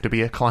doesn't have to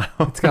be a clown.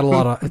 It's got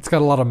a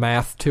lot of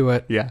math to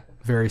it. Yeah.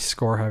 Very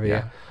score heavy.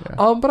 Yeah.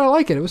 But I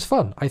like it. It was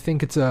fun. I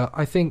think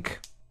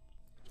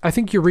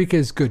Eureka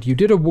is good. You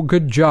did a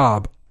good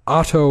job,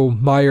 Otto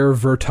Meyer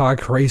Vertag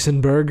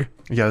Reisenberg.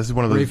 Yeah, this is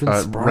one of those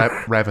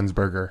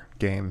Ravensburger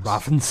games.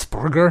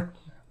 Ravensburger?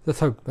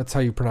 That's how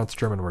you pronounce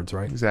German words,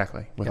 right?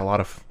 Exactly. With a lot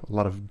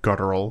of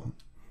guttural,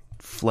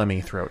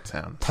 phlegmy throat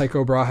sounds.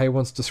 Tycho Brahe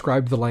once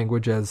described the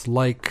language as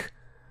like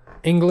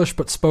English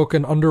but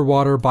spoken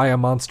underwater by a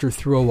monster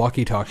through a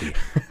walkie-talkie.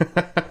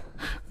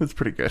 That's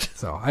pretty good.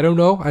 So I don't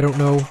know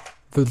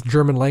the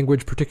German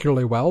language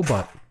particularly well,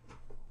 but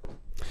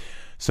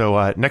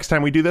so next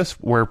time we do this,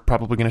 we're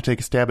probably going to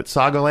take a stab at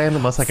Sagaland,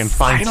 unless I can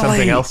find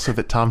something else so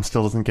that Tom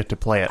still doesn't get to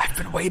play it. I've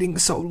been waiting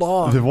so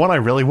long. The one I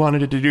really wanted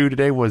to do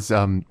today was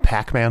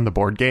Pac-Man, the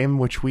board game,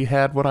 which we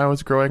had when I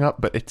was growing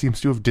up, but it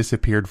seems to have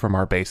disappeared from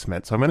our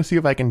basement. So I'm going to see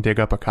if I can dig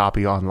up a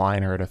copy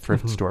online or at a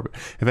thrift store. But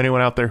if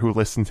anyone out there who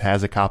listens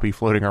has a copy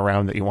floating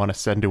around that you want to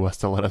send to us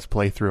to let us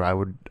play through,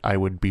 I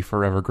would be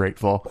forever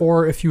grateful.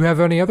 Or if you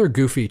have any other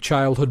goofy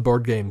childhood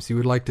board games you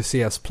would like to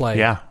see us play,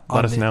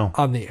 let us know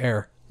on the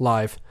air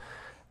live.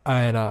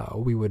 And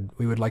we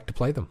would like to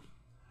play them.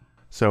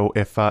 So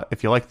if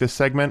you like this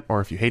segment,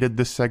 or if you hated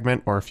this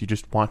segment, or if you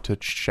just want to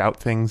shout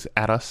things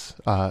at us,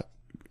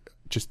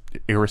 just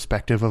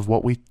irrespective of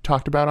what we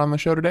talked about on the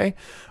show today,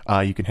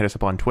 you can hit us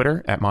up on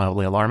Twitter at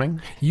Mildly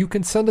Alarming. You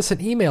can send us an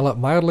email at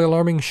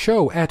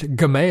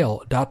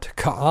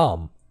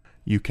mildlyalarmingshow@gmail.com.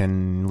 You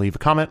can leave a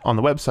comment on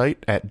the website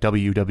at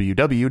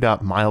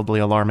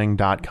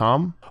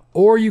www.mildlyalarming.com.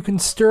 Or you can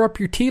stir up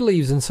your tea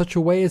leaves in such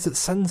a way as it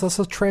sends us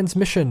a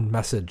transmission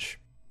message.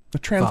 A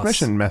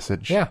transmission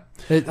message. Yeah.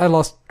 I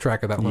lost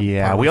track of that one.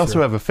 Yeah, we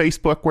also have a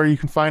Facebook where you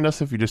can find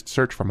us if you just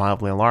search for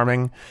Mildly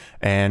Alarming.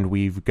 And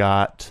we've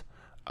got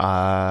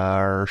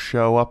our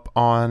show up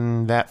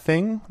on that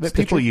thing that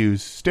people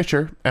use,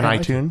 Stitcher and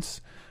iTunes.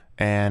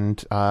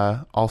 And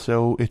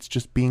also, it's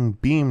just being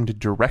beamed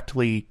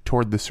directly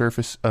toward the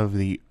surface of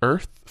the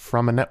Earth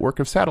from a network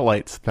of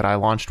satellites that I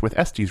launched with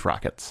Estes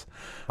rockets.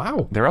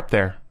 Wow. They're up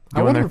there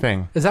doing their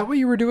thing. Is that what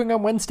you were doing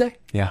on Wednesday?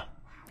 Yeah.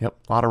 Yep.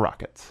 A lot of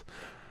rockets.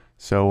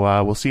 So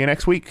we'll see you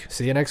next week.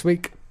 See you next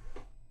week.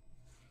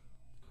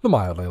 The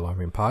Mildly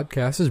Alarming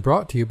Podcast is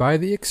brought to you by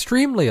the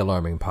Extremely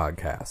Alarming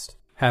Podcast.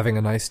 Having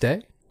a nice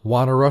day?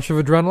 Want a rush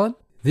of adrenaline?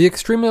 The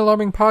Extremely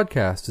Alarming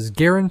Podcast is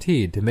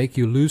guaranteed to make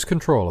you lose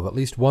control of at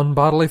least one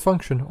bodily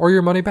function or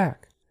your money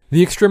back.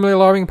 The Extremely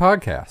Alarming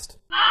Podcast.